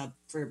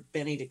for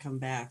Benny to come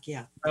back.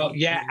 Yeah. Oh,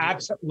 yeah,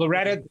 absolutely.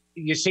 Loretta,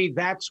 you see,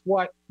 that's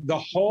what the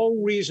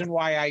whole reason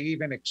why I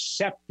even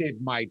accepted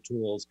my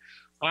tools.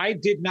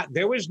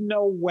 There was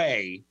no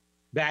way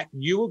that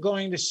you were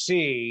going to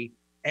see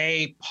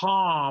a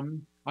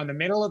palm on the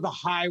middle of the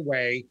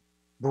highway,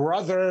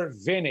 brother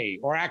Vinny,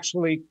 or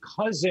actually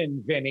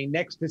cousin Vinny,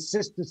 next to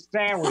Sister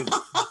Sarah's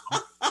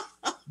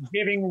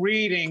giving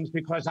readings,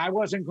 because I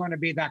wasn't going to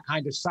be that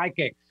kind of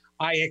psychic.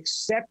 I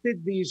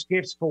accepted these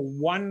gifts for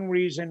one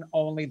reason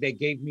only. They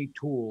gave me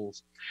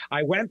tools.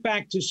 I went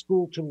back to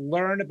school to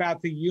learn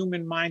about the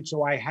human mind,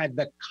 so I had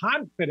the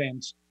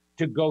confidence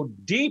to go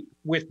deep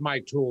with my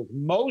tools.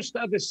 Most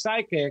of the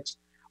psychics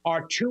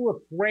are too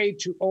afraid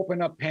to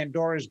open up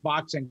Pandora's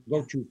box and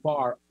go too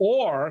far.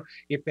 Or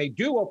if they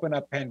do open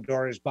up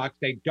Pandora's box,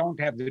 they don't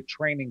have the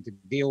training to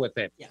deal with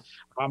it. Yeah.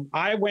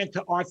 I went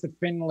to Arthur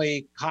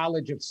Findlay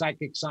College of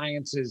Psychic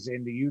Sciences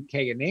in the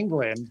UK and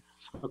England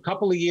a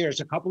couple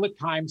of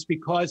times,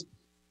 because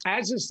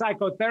as a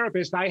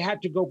psychotherapist, I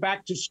had to go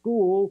back to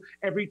school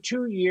every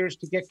 2 years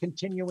to get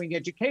continuing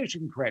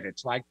education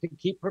credits, like to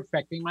keep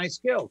perfecting my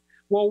skills.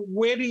 Well,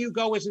 where do you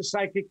go as a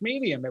psychic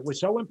medium? It was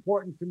so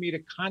important for me to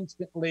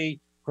constantly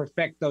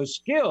perfect those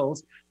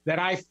skills that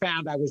I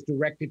found I was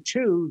directed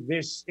to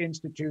this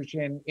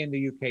institution in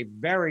the UK,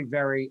 very,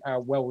 very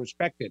well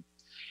respected.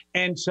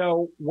 And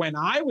so when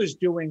I was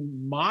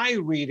doing my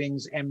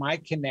readings and my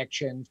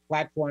connections,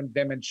 platform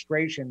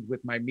demonstrations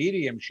with my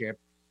mediumship,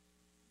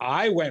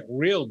 I went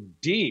real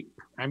deep.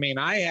 I mean,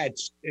 I had,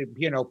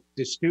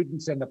 the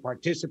students and the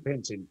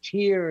participants in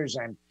tears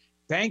and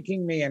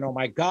thanking me, and oh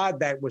my God,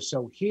 that was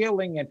so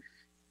healing.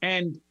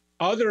 And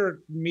other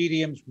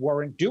mediums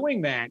weren't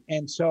doing that.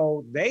 And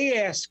so they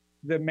asked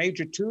the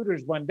major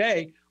tutors one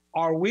day,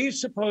 are we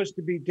supposed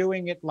to be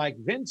doing it like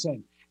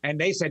Vincent? And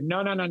they said,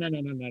 no.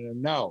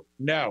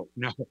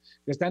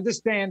 Just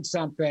understand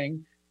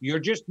something. You're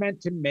just meant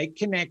to make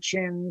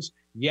connections.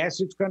 Yes,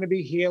 it's going to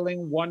be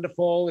healing,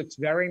 wonderful. It's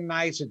very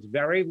nice. It's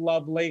very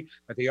lovely.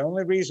 But the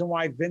only reason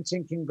why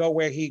Vincent can go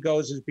where he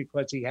goes is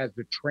because he has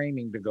the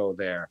training to go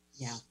there.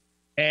 Yeah.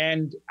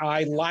 And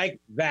I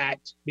like that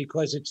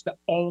because it's the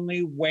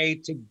only way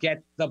to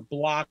get the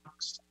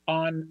blocks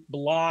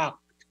unblocked.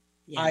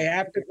 Yeah. I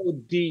have to go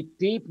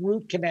deep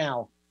root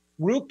canal.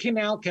 Root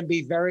canal can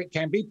be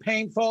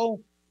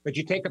painful, but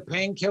you take a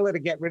painkiller to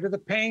get rid of the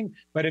pain.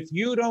 But if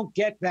you don't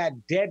get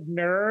that dead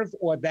nerve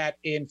or that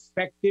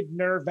infected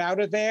nerve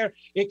out of there,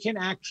 it can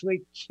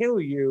actually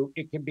kill you.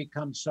 It can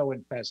become so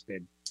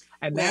infested.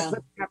 And that's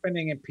what's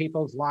happening in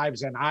people's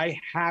lives. And I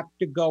have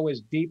to go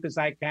as deep as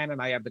I can.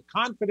 And I have the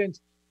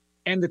confidence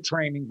and the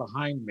training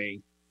behind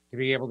me to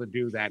be able to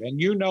do that. And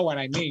you know what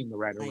I mean,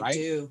 Loretta,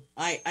 right?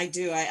 I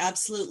do. I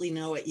absolutely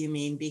know what you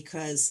mean,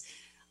 because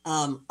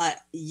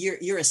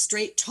you're a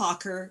straight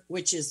talker,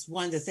 which is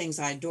one of the things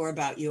I adore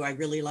about you. I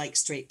really like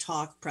straight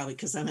talk, probably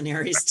because I'm an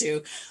Aries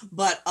too.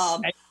 But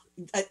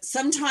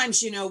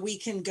sometimes, we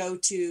can go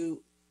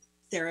to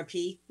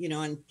therapy,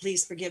 and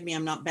please forgive me,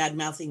 I'm not bad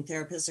mouthing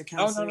therapists or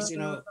counselors,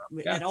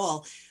 at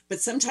all.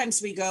 But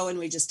sometimes we go and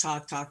we just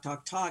talk.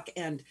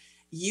 And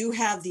you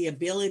have the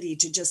ability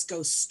to just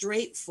go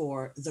straight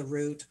for the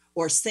root,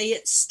 or say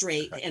it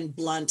straight and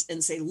blunt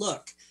and say,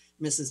 look,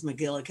 Mrs.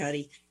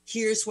 McGillicuddy,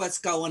 here's what's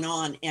going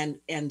on.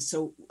 And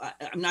so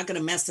I'm not going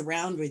to mess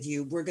around with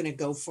you. We're going to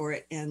go for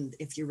it. And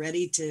if you're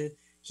ready to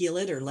heal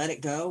it or let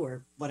it go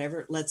or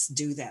whatever, let's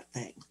do that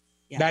thing.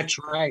 Yeah. That's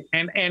right.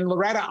 And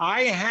Loretta,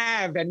 I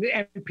have, and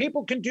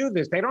people can do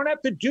this. They don't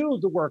have to do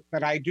the work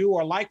that I do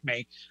or like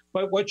me.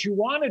 But what you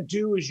want to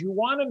do is you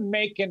want to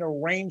make an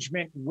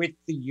arrangement with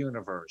the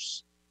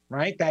universe,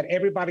 right? That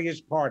everybody is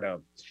part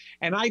of.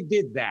 And I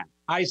did that.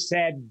 I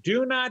said,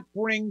 do not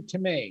bring to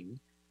me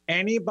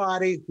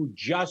Anybody who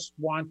just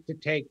wants to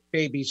take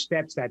baby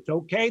steps, that's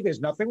okay. There's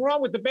nothing wrong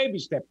with the baby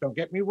steps. Don't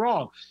get me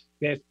wrong.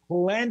 There's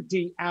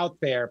plenty out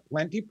there,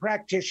 plenty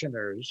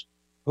practitioners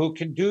who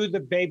can do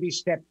the baby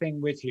step thing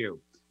with you.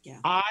 Yeah.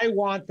 I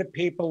want the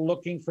people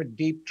looking for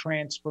deep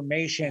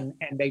transformation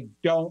and they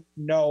don't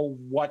know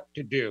what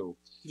to do.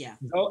 Yeah.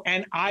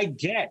 And I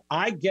get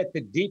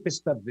the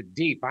deepest of the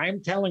deep. I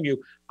am telling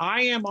you,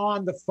 I am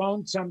on the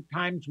phone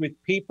sometimes with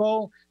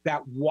people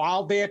that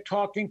while they're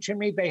talking to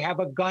me, they have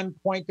a gun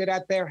pointed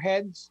at their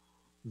heads.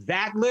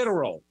 That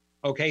literal,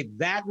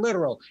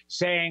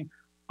 saying,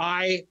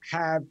 I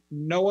have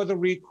no other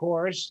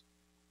recourse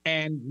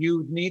and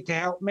you need to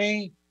help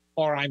me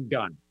or I'm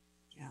done.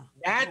 Yeah.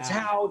 That's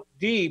how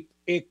deep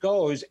it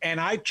goes.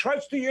 And I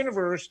trust the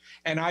universe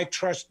and I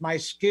trust my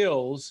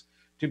skills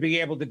to be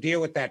able to deal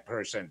with that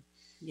person.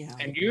 Yeah.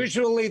 And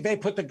usually they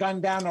put the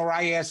gun down or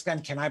I ask them,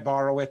 can I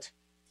borrow it?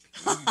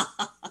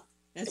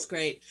 That's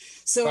great.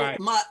 So Right.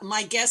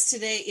 my guest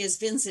today is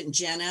Vincent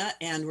Genna,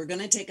 and we're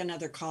going to take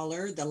another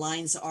caller. The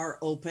lines are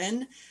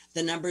open.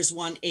 The number's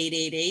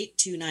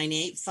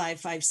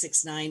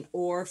 1-888-298-5569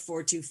 or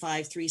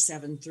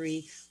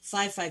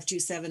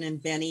 425-373-5527. And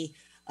Benny,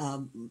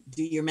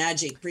 do your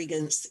magic. Bring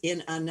us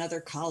in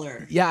another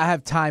caller. Yeah, I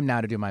have time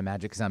now to do my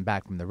magic because I'm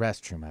back from the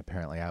restroom.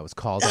 Apparently, I was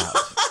called out.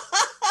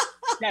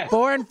 Yes.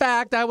 For in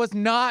fact, I was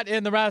not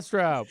in the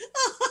restroom.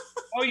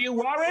 Oh, you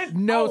weren't?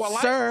 No, well,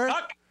 sir. I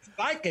suck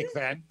psychic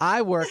then.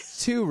 I work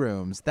 2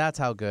 rooms. That's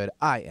how good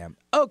I am.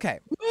 Okay,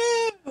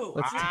 Woo!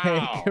 let's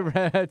Wow.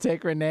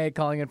 take Renee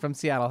calling in from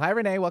Seattle. Hi,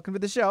 Renee. Welcome to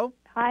the show.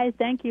 Hi,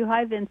 thank you.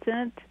 Hi,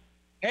 Vincent.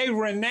 Hey,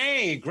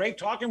 Renee, great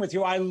talking with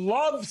you. I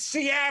love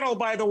Seattle,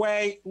 by the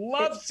way.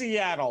 Love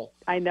Seattle.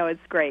 I know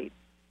it's great.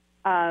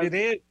 It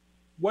is.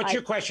 What's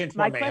your question for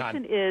me, My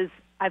question is,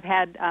 I've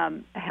had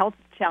a health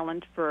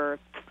challenge for a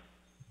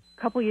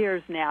couple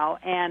years now,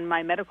 and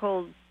my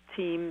medical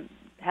team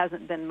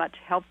hasn't been much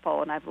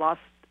helpful, and I've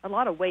lost a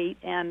lot of weight,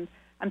 and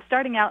I'm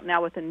starting out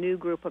now with a new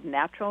group of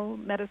natural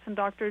medicine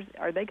doctors.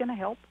 Are they going to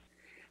help?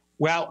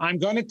 Well, I'm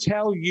going to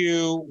tell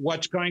you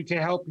what's going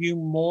to help you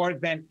more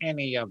than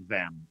any of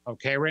them.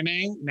 Okay,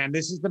 Renee? Now,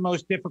 this is the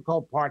most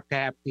difficult part to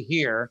have to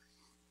hear.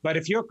 But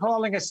if you're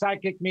calling a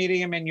psychic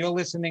medium and you're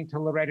listening to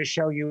Loretta's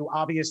show, you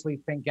obviously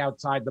think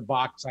outside the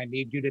box. I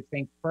need you to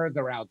think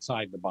further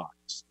outside the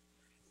box.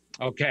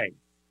 Okay.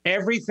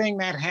 Everything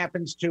that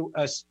happens to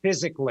us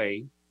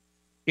physically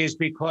is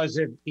because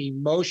of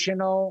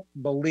emotional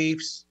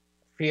beliefs,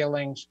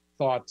 feelings,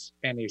 thoughts,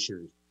 and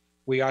issues.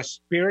 We are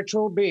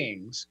spiritual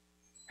beings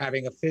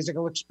having a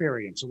physical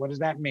experience. So what does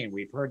that mean?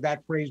 We've heard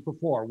that phrase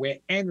before. We're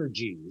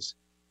energies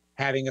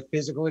having a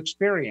physical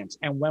experience.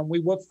 And when we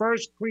were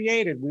first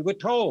created, we were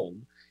told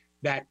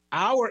that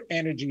our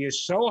energy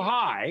is so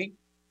high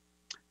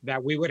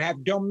that we would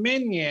have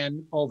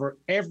dominion over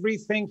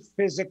everything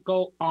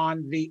physical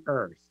on the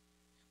earth.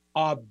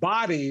 Our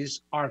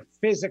bodies are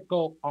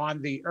physical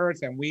on the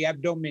earth and we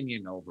have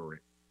dominion over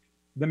it.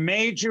 The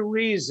major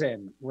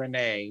reason,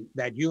 Renee,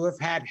 that you have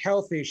had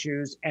health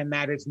issues and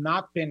that it's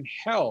not been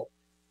helped,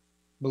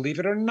 believe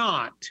it or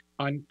not,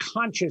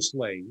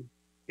 unconsciously,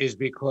 is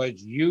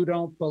because you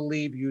don't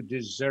believe you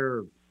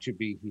deserve to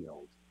be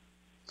healed.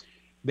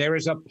 There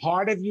is a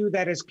part of you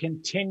that is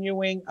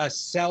continuing a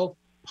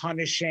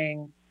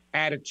self-punishing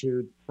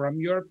attitude from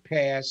your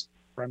past,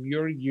 from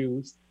your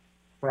youth,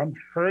 from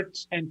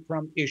hurts and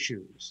from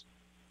issues.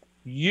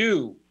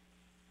 You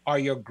are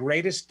your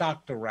greatest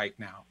doctor right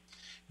now.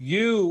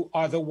 You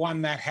are the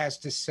one that has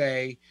to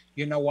say,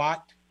 you know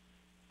what?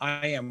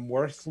 I am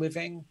worth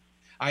living.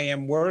 I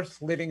am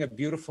worth living a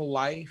beautiful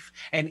life.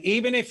 And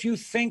even if you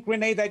think,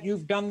 Renee, that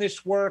you've done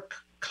this work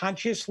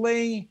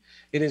consciously,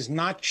 it is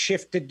not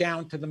shifted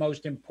down to the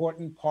most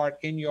important part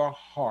in your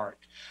heart.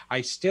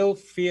 I still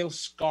feel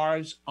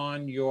scars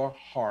on your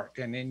heart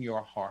and in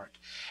your heart.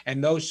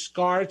 And those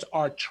scars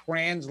are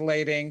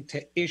translating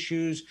to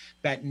issues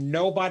that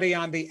nobody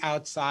on the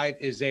outside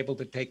is able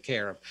to take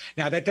care of.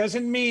 Now, that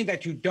doesn't mean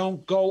that you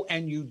don't go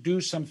and you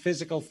do some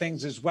physical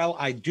things as well.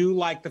 I do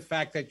like the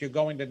fact that you're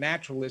going to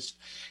naturalists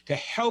to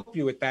help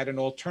you with that, and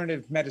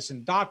alternative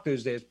medicine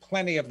doctors. There's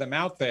plenty of them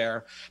out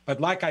there.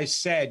 But like I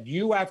said,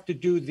 you have to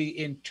do the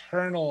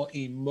internal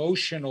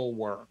emotional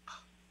work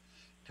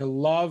to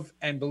love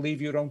and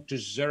believe you don't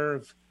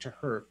deserve to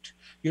hurt.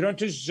 You don't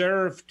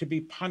deserve to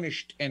be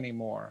punished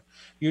anymore.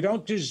 You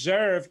don't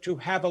deserve to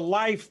have a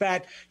life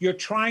that you're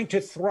trying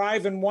to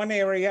thrive in one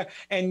area,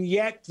 and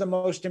yet the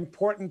most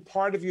important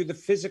part of you, the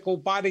physical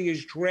body,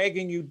 is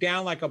dragging you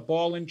down like a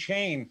ball and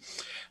chain.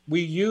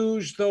 We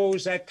use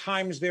those at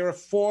times. There are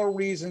 4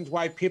 reasons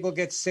why people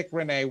get sick,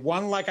 Renee.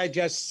 1, like I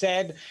just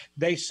said,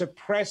 they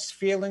suppress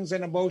feelings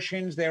and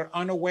emotions they're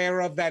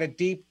unaware of that are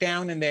deep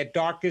down in their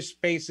darkest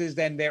spaces,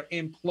 and they're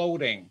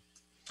imploding.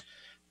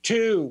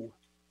 2,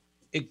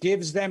 It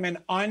gives them an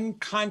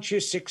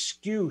unconscious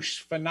excuse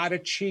for not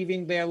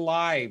achieving their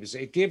lives.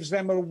 It gives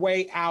them a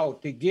way out.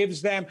 It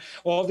gives them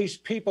all these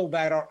people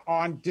that are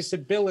on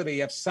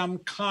disability of some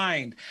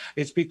kind.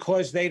 It's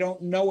because they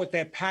don't know what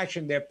their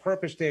passion, their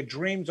purpose, their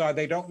dreams are.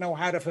 They don't know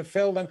how to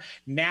fulfill them.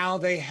 Now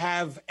they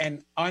have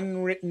an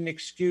unwritten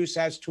excuse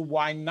as to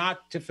why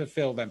not to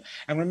fulfill them.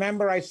 And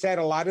remember, I said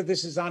a lot of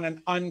this is on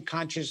an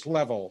unconscious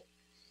level.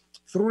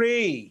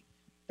 3,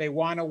 they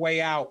want a way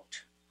out.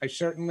 I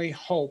certainly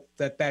hope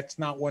that that's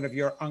not one of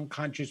your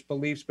unconscious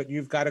beliefs, but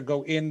you've got to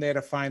go in there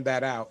to find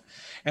that out.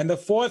 And the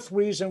 4th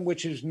reason,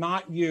 which is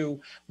not you,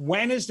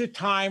 when is the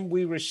time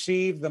we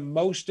receive the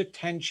most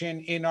attention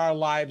in our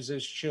lives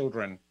as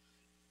children?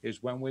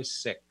 Is when we're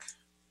sick.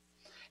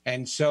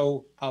 And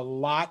so a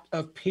lot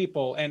of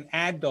people and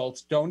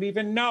adults don't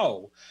even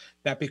know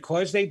that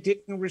because they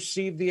didn't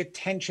receive the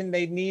attention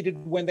they needed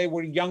when they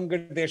were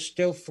younger, they're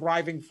still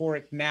thriving for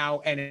it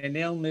now. And an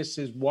illness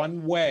is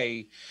one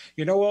way.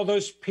 You know, all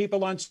those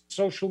people on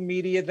social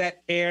media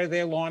that air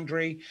their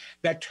laundry,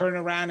 that turn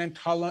around and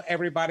tell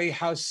everybody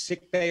how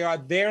sick they are,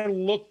 they're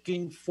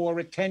looking for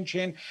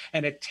attention,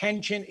 and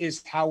attention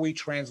is how we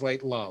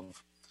translate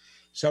love.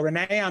 So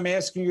Renee, I'm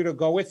asking you to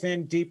go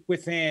within, deep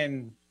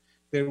within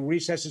the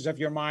recesses of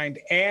your mind.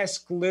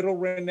 Ask little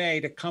Renee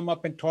to come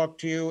up and talk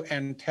to you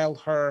and tell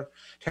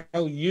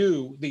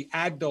you, the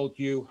adult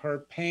you, her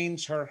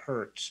pains, her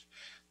hurts.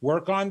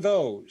 Work on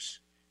those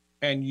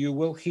and you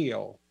will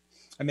heal.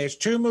 And there's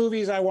 2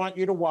 movies I want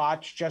you to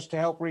watch just to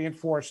help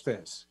reinforce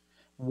this.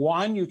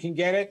 One, you can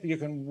get it, you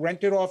can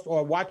rent it off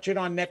or watch it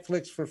on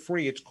Netflix for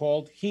free. It's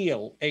called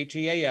Heal,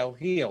 H-E-A-L,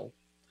 Heal,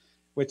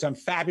 with some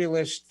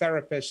fabulous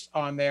therapists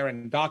on there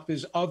and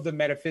doctors of the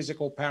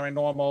metaphysical,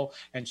 paranormal,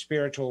 and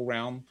spiritual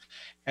realm.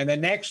 And the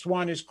next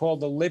one is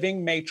called The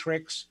Living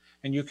Matrix,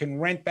 and you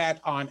can rent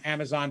that on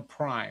Amazon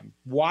Prime.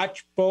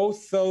 Watch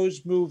both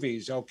those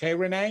movies, okay,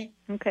 Renee?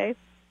 Okay.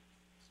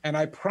 And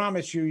I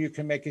promise you, you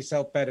can make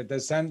yourself better.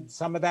 Does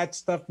some of that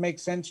stuff make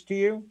sense to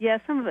you? Yeah,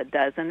 some of it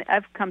does. And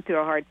I've come through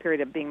a hard period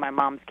of being my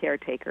mom's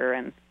caretaker,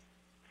 and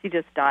she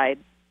just died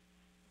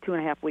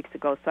 2.5 weeks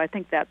ago. So I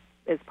think that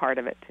is part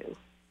of it, too.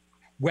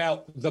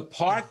 Well, the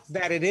part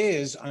that it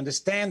is,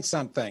 understand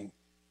something,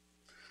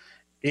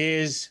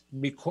 is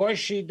because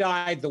she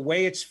died, the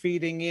way it's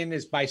feeding in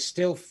is by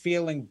still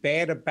feeling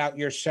bad about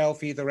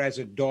yourself, either as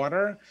a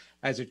daughter,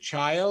 as a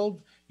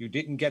child. You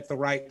didn't get the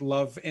right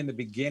love in the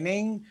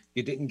beginning.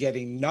 You didn't get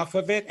enough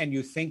of it, and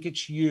you think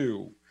it's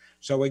you.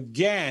 So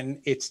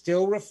again, it's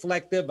still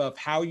reflective of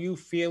how you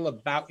feel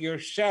about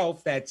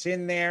yourself that's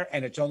in there,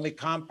 and it's only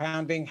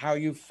compounding how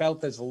you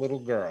felt as a little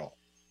girl.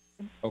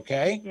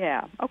 Okay?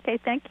 Yeah. Okay,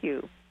 thank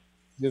you.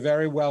 You're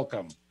very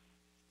welcome.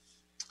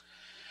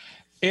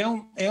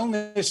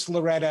 Illness,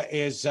 Loretta,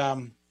 is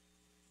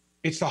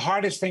it's the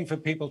hardest thing for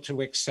people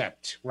to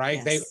accept,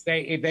 right? Yes.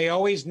 They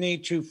always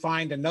need to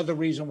find another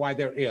reason why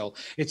they're ill.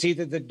 It's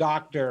either the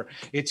doctor,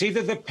 it's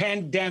either the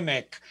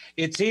pandemic,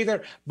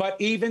 but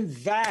even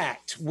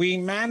that, we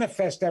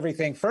manifest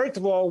everything. First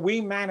of all,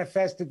 we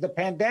manifested the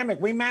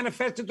pandemic. We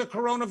manifested the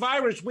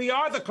coronavirus. We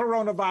are the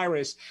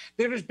coronavirus.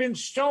 There has been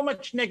so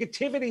much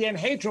negativity and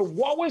hatred.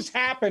 What was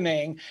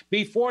happening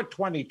before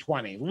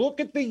 2020? Look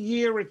at the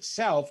year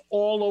itself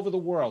all over the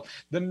world.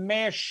 The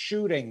mass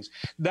shootings,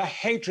 the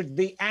hatred,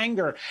 the anger,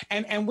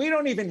 and we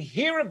don't even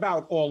hear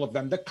about all of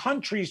them. The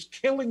countries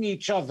killing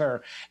each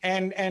other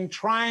and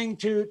trying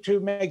to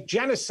make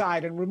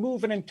genocide and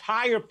remove an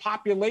entire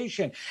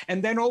population.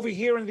 And then over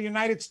here in the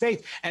United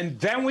States, and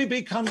then we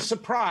become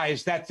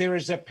surprised that there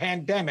is a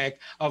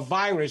pandemic, a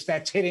virus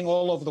that's hitting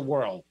all over the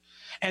world.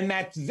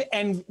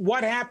 And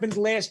what happened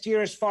last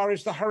year as far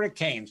as the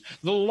hurricanes,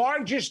 the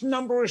largest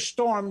number of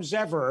storms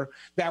ever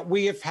that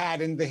we have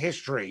had in the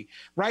history,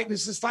 right?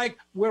 This is like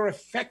we're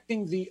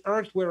affecting the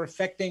earth, we're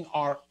affecting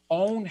our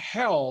own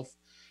health,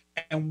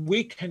 and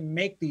we can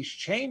make these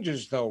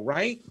changes though,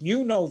 right?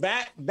 You know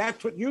that.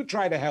 That's what you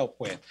try to help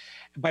with.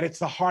 But it's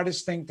the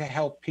hardest thing to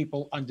help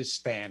people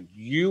understand.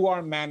 You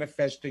are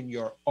manifesting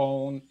your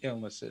own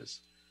illnesses.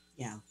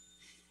 Yeah.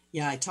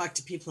 Yeah, I talk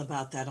to people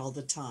about that all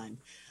the time.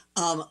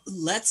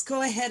 Let's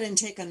go ahead and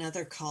take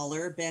another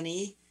caller,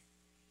 Benny.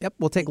 Yep,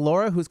 we'll take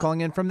Laura, who's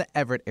calling in from the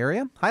Everett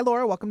area. Hi,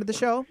 Laura. Welcome to the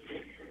show.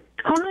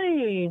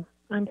 Hi.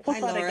 I'm so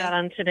glad I got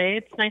on today.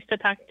 It's nice to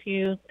talk to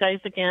you guys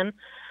again.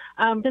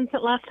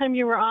 Vincent, last time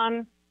you were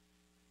on,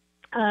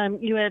 I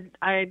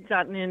had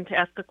gotten in to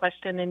ask a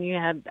question, and you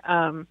had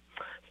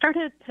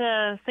started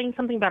saying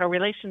something about a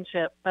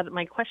relationship, but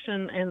my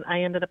question, and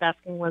I ended up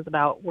asking, was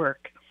about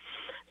work.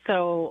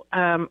 So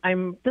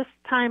this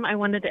time I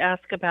wanted to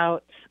ask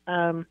about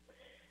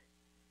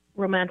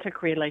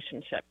romantic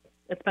relationship.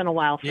 It's been a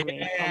while for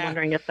me. So I'm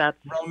wondering if that's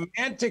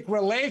romantic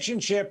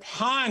relationship,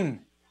 hon.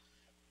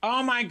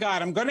 Oh my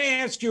God! I'm going to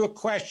ask you a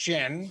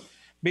question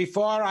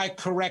before I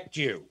correct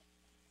you.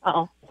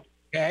 Uh-oh.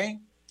 Okay.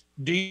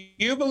 Do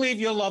you believe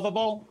you're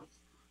lovable?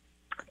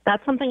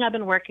 That's something I've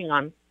been working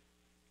on.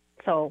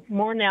 So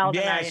more now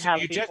than I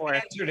have you before.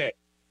 Just answered it.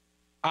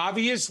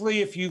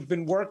 Obviously, if you've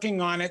been working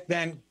on it,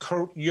 then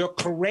you're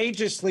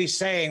courageously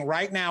saying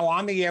right now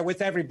on the air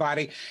with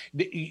everybody,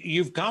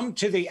 you've come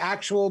to the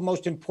actual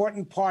most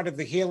important part of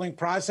the healing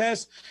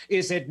process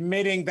is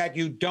admitting that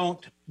you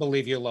don't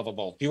believe you're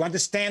lovable. Do you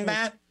understand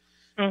that?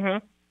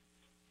 Mm-hmm.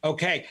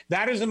 Okay,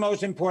 that is the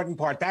most important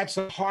part. That's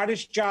the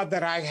hardest job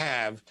that I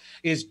have,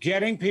 is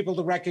getting people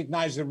to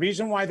recognize the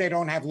reason why they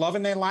don't have love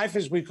in their life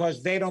is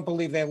because they don't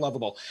believe they're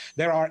lovable.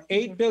 There are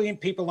 8 billion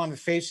people on the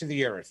face of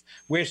the earth.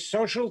 We're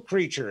social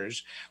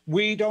creatures.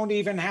 We don't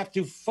even have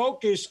to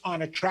focus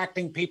on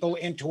attracting people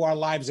into our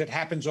lives. It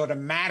happens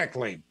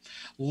automatically.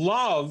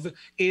 Love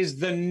is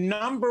the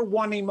number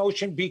one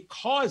emotion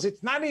because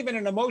it's not even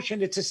an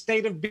emotion, it's a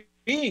state of being.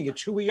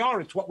 It's who we are.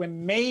 It's what we're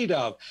made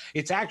of.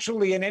 It's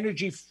actually an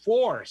energy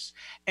force.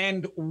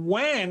 And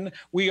when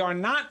we are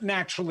not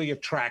naturally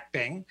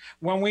attracting,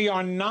 when we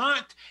are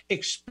not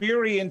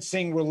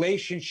experiencing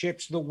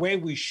relationships the way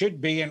we should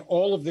be and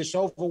all of this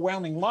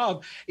overwhelming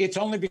love, it's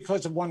only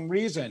because of one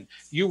reason.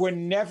 You were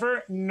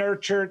never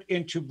nurtured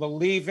into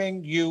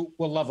believing you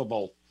were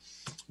lovable.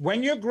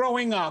 When you're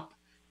growing up,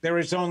 there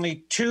is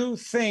only 2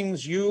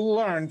 things you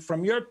learn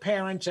from your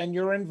parents and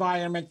your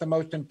environment, the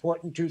most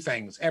important 2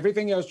 things.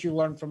 Everything else you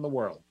learn from the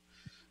world.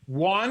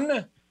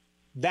 1,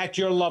 that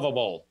you're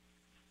lovable.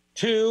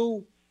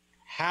 2,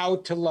 how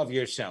to love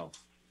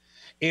yourself.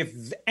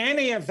 If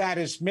any of that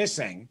is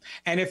missing,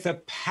 and if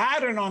the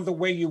pattern on the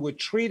way you were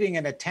treating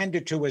and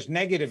attended to was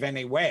negative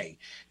anyway,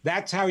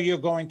 that's how you're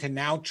going to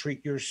now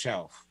treat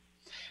yourself.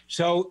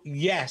 So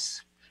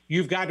yes,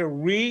 you've got to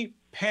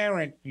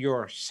reparent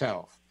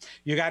yourself.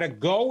 You got to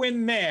go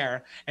in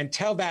there and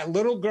tell that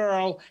little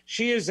girl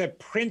she is a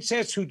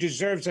princess who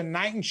deserves a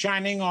knight in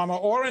shining armor,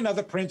 or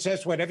another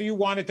princess, whatever you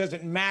want, it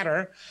doesn't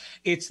matter.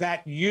 It's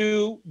that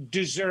you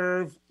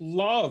deserve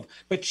love,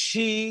 but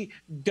she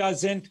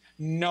doesn't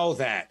know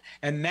that.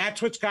 And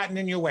that's what's gotten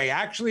in your way.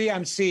 Actually,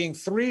 I'm seeing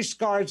 3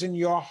 scars in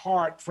your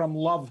heart from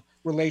love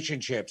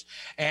relationships.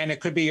 And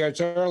it could be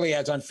as early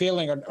as, I'm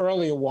feeling an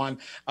earlier one,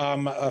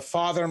 a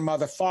father,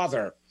 mother,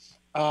 father.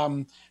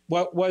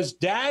 What was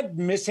Dad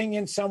missing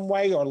in some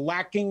way or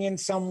lacking in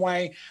some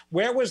way?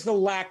 Where was the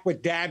lack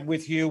with Dad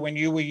with you when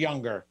you were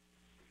younger?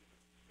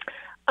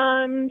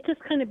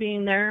 Just kind of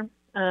being there,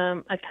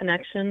 a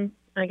connection,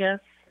 I guess.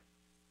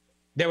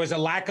 There was a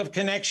lack of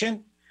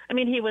connection? I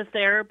mean, he was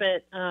there,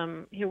 but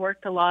he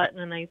worked a lot,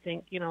 and I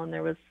think, and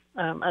there was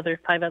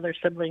 5 other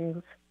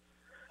siblings.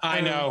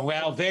 I know.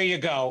 Well, there you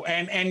go.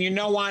 And you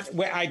know what?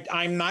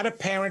 I'm not a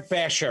parent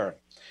basher.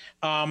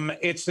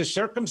 It's the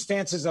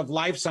circumstances of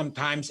life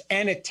sometimes,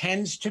 and it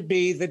tends to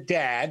be the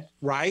dad,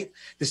 right?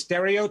 The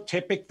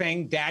stereotypic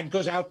thing, dad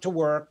goes out to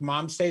work,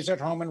 mom stays at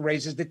home and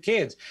raises the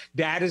kids.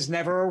 Dad is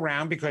never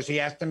around because he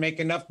has to make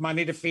enough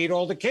money to feed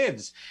all the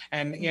kids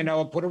and,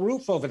 put a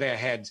roof over their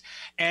heads.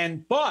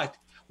 But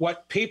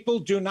what people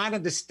do not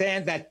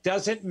understand, that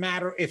doesn't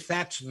matter if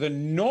that's the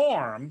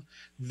norm.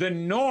 The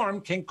norm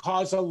can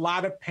cause a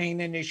lot of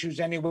pain and issues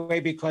anyway,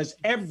 because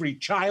every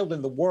child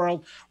in the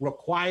world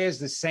requires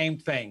the same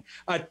thing.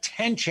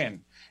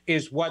 Attention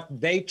is what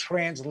they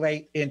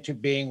translate into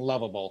being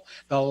lovable.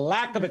 The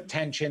lack of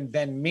attention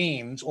then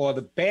means, or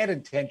the bad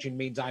intention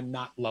means, I'm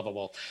not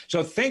lovable.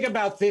 So think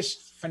about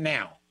this for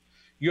now.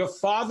 Your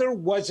father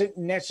wasn't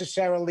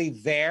necessarily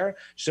there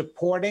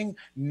supporting,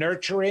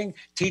 nurturing,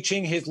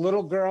 teaching his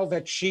little girl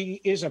that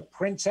she is a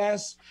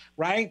princess,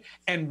 right?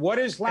 And what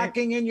is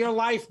lacking in your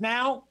life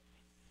now?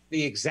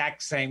 The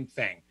exact same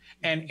thing,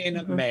 and in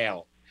a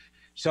male.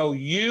 So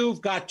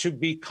you've got to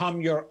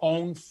become your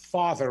own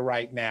father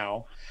right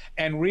now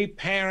and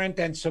reparent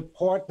and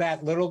support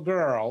that little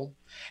girl.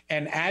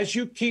 And as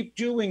you keep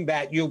doing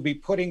that, you'll be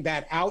putting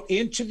that out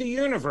into the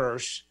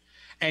universe,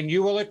 and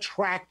you will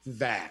attract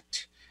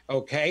that.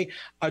 Okay?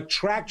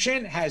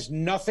 Attraction has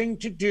nothing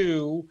to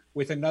do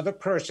with another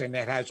person.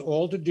 It has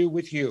all to do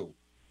with you.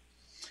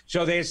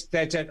 So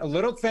that's a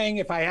little thing.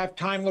 If I have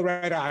time,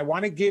 Loretta, I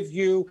want to give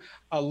you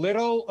a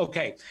little,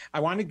 I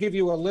want to give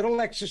you a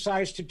little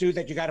exercise to do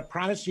that. You got to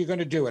promise you're going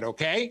to do it,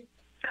 okay?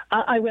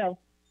 I will.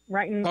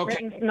 Writing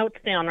notes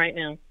down right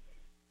now.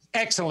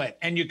 Excellent.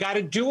 And you got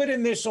to do it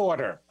in this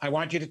order. I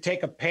want you to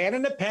take a pad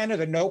and a pen or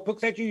the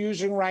notebook that you're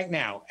using right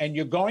now, and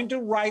you're going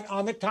to write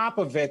on the top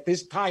of it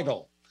this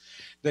title: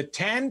 the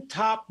 10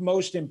 top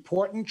most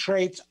important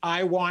traits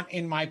I want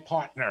in my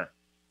partner.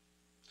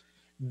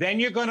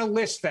 Then you're going to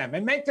list them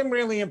and make them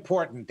really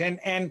important.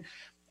 And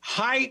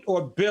height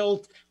or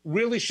build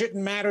really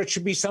shouldn't matter. It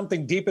should be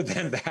something deeper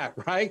than that,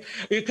 right?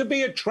 It could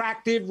be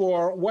attractive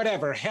or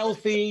whatever,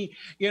 healthy,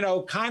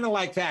 kind of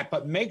like that.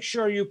 But make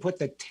sure you put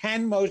the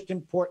 10 most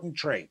important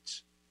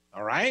traits,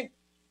 all right?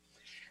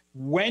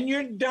 When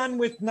you're done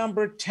with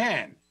number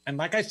 10, and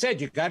like I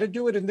said, you got to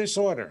do it in this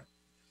order.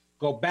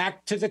 Go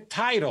back to the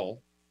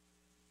title,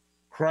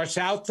 cross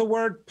out the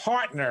word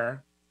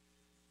partner,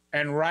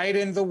 and write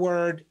in the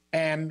word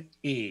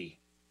ME.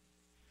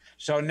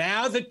 So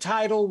now the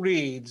title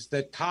reads,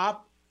 the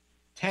top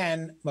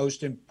 10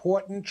 most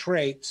important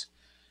traits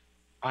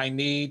I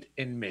need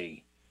in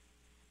me.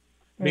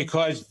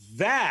 Because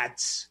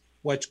that's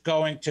what's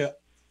going to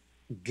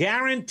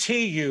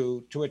guarantee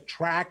you to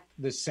attract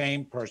the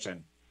same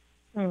person.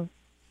 Hmm.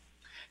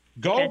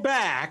 Go Okay.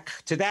 back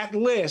to that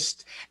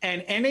list,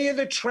 and any of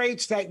the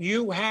traits that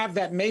you have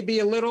that may be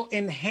a little,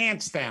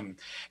 enhance them.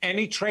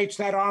 Any traits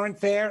that aren't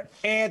there,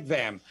 add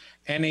them.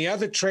 Any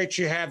other traits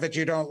you have that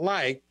you don't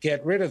like,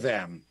 get rid of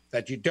them,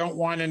 that you don't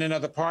want in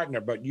another partner.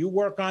 But you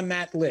work on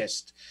that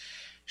list.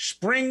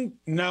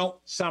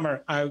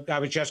 Summer. I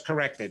was just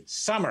corrected.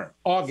 Summer,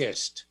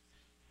 August.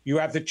 You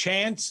have the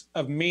chance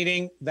of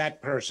meeting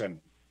that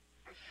person.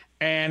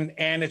 And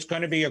it's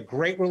going to be a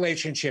great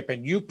relationship.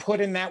 And you put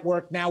in that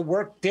work now.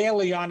 Work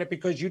daily on it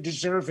because you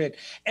deserve it.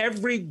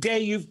 Every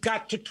day you've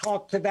got to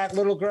talk to that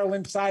little girl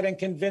inside and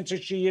convince her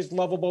she is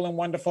lovable and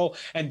wonderful.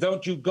 And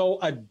don't you go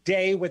a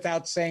day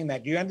without saying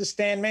that. Do you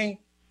understand me?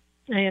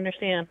 I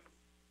understand.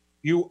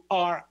 You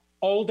are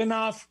old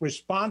enough,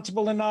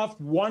 responsible enough,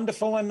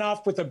 wonderful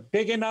enough, with a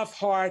big enough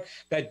heart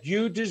that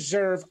you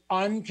deserve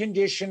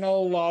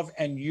unconditional love,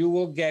 and you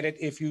will get it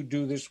if you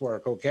do this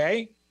work,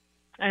 okay?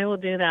 I will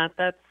do that.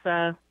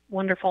 That's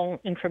wonderful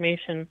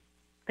information.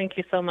 Thank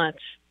you so much.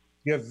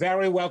 You're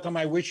very welcome.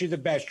 I wish you the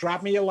best.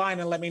 Drop me a line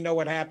and let me know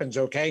what happens,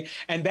 okay?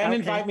 And then Okay.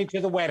 invite me to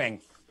the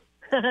wedding.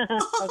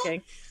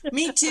 Okay.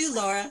 Me too,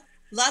 Laura.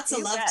 Lots of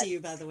You love bet. to you,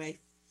 by the way.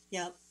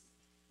 Yeah.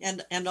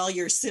 And all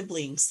your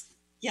siblings.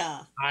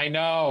 Yeah. I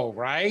know,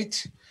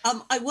 right?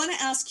 I want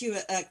to ask you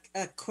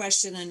a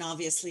question, and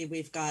obviously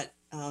we've got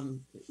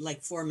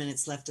like 4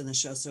 minutes left in the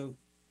show, so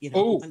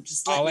Ooh, I'm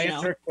just I'll letting you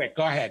answer know. it quick.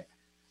 Go ahead.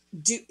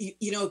 Do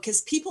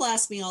because people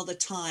ask me all the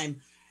time,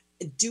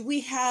 do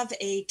we have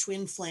a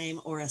twin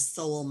flame or a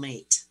soul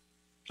mate?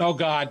 Oh,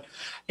 God.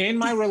 In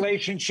my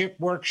relationship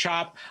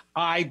workshop,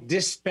 I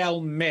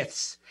dispel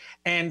myths.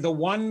 And the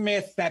one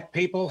myth that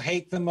people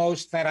hate the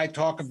most that I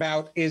talk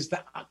about is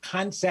the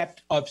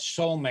concept of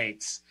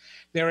soulmates.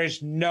 There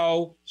is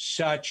no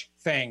such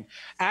thing.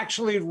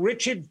 Actually,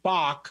 Richard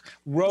Bach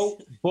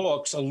wrote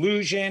books,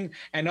 Illusion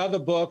and other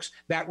books,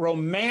 that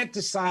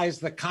romanticize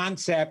the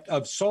concept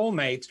of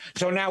soulmates.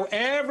 So now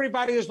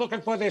everybody is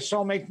looking for their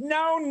soulmate.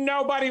 No,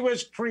 nobody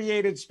was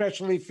created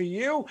specially for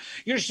you.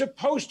 You're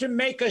supposed to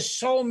make a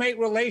soulmate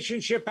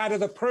relationship out of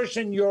the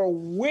person you're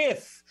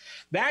with.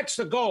 That's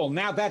the goal.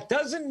 Now, that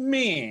doesn't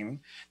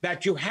mean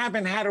that you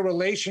haven't had a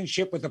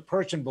relationship with a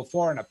person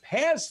before in a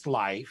past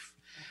life.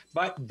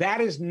 But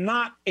that is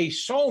not a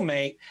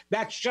soulmate.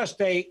 That's just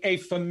a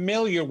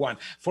familiar one.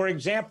 For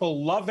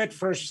example, love at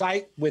first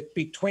sight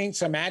between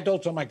some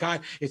adults. Oh, my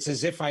God, it's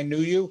as if I knew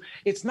you.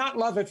 It's not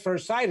love at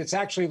first sight. It's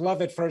actually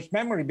love at first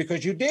memory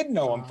because you did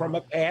know him from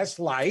a past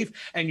life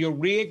and you're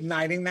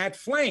reigniting that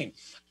flame.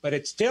 But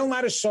it's still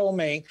not a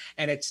soulmate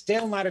and it's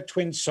still not a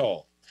twin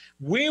soul.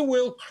 We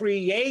will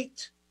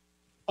create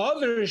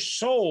other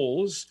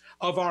souls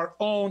of our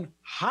own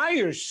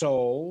higher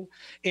soul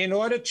in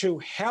order to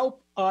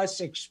help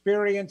us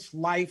experience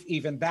life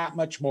even that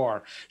much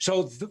more.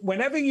 So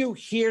whenever you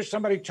hear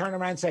somebody turn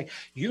around and say,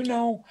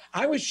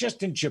 I was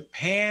just in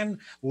Japan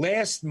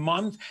last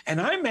month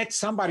and I met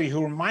somebody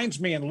who reminds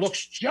me and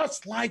looks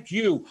just like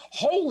you.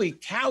 Holy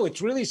cow,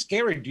 it's really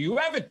scary. Do you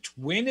have a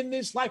twin in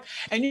this life?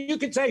 And you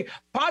could say,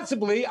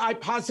 I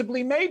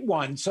possibly made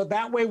one. So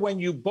that way, when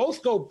you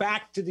both go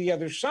back to the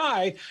other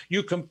side,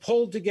 you can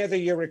pull together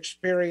your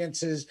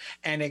experiences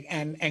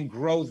and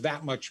grow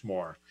that much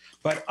more.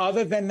 But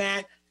other than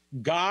that,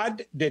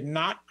 God did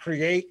not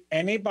create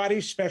anybody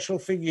special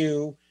for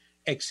you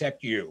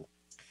except you.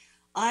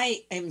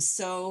 I am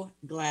so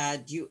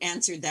glad you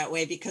answered that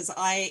way because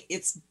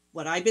it's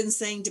what I've been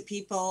saying to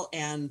people,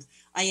 and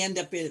I end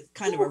up in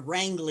kind of a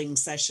wrangling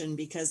session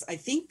because I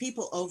think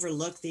people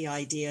overlook the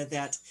idea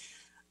that,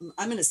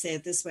 I'm going to say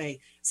it this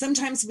way,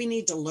 sometimes we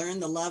need to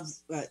learn to love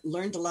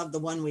the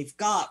one we've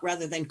got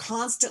rather than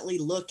constantly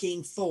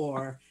looking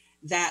for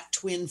that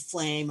twin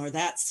flame or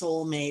that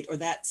soulmate or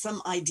that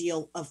some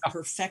ideal of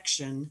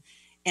perfection.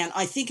 And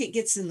I think it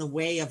gets in the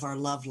way of our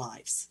love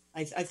lives.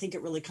 I think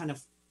it really kind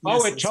of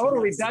it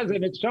totally does.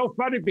 And it's so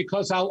funny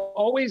because I'll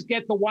always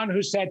get the one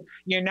who said,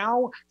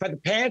 for the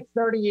past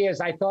 30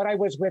 years, I thought I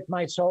was with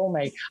my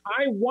soulmate.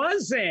 I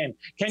wasn't.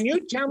 Can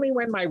you tell me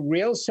when my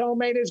real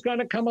soulmate is going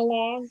to come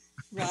along?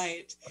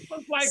 Right. It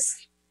was like,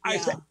 I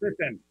said,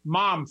 listen,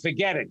 Mom,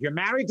 forget it. You're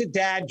married to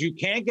Dad. You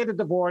can't get a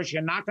divorce.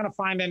 You're not going to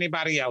find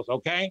anybody else,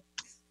 okay?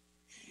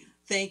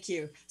 Thank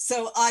you.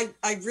 So I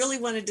really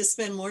wanted to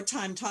spend more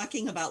time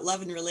talking about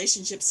love and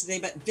relationships today,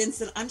 but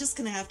Vincent, I'm just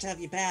going to have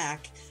you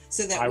back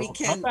so that we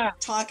can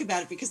talk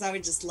about it because I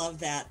would just love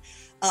that.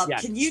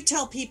 Yes. Can you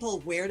tell people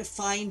where to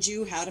find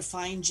you, how to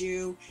find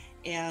you,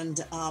 and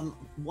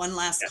one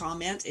last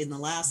comment in the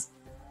last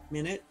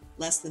minute?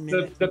 Less than a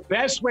minute. The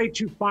best way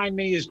to find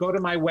me is go to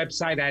my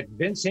website at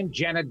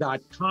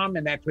vincentgenna.com,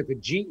 and that's with a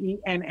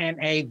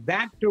Genna.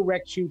 That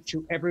directs you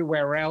to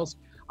everywhere else.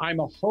 I'm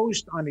a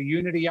host on a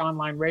Unity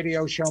online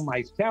radio show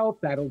myself.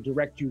 That'll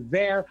direct you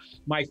there.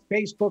 My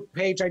Facebook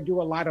page, I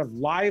do a lot of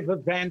live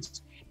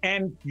events,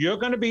 and you're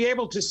going to be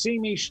able to see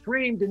me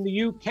streamed in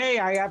the UK.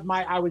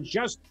 I was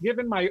just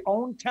given my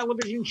own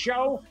television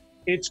show.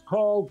 It's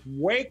called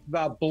Wake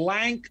the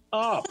Blank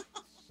Up.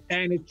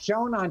 and it's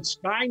shown on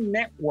Sky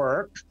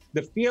Network,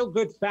 the Feel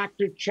Good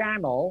Factor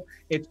channel.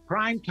 It's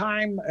prime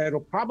time. It'll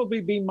probably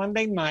be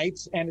Monday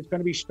nights, and it's going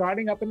to be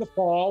starting up in the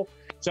fall.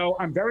 So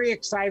I'm very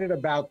excited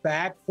about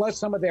that. Plus,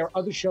 some of their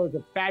other shows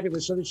are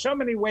fabulous. So there's so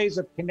many ways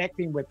of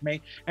connecting with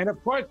me. And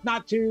of course,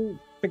 not to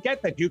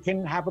forget that you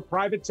can have a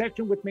private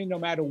session with me no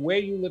matter where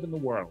you live in the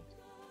world.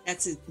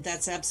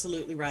 That's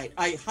absolutely right.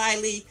 I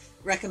highly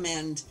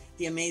recommend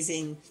the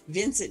amazing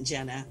Vincent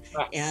Genna.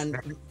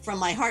 And from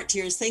my heart to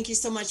yours, thank you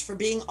so much for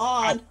being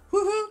on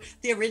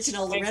the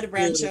original Loretta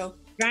Brand Show.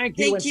 Thank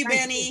you. Thank you,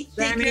 Benny.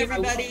 Thank you,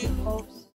 everybody.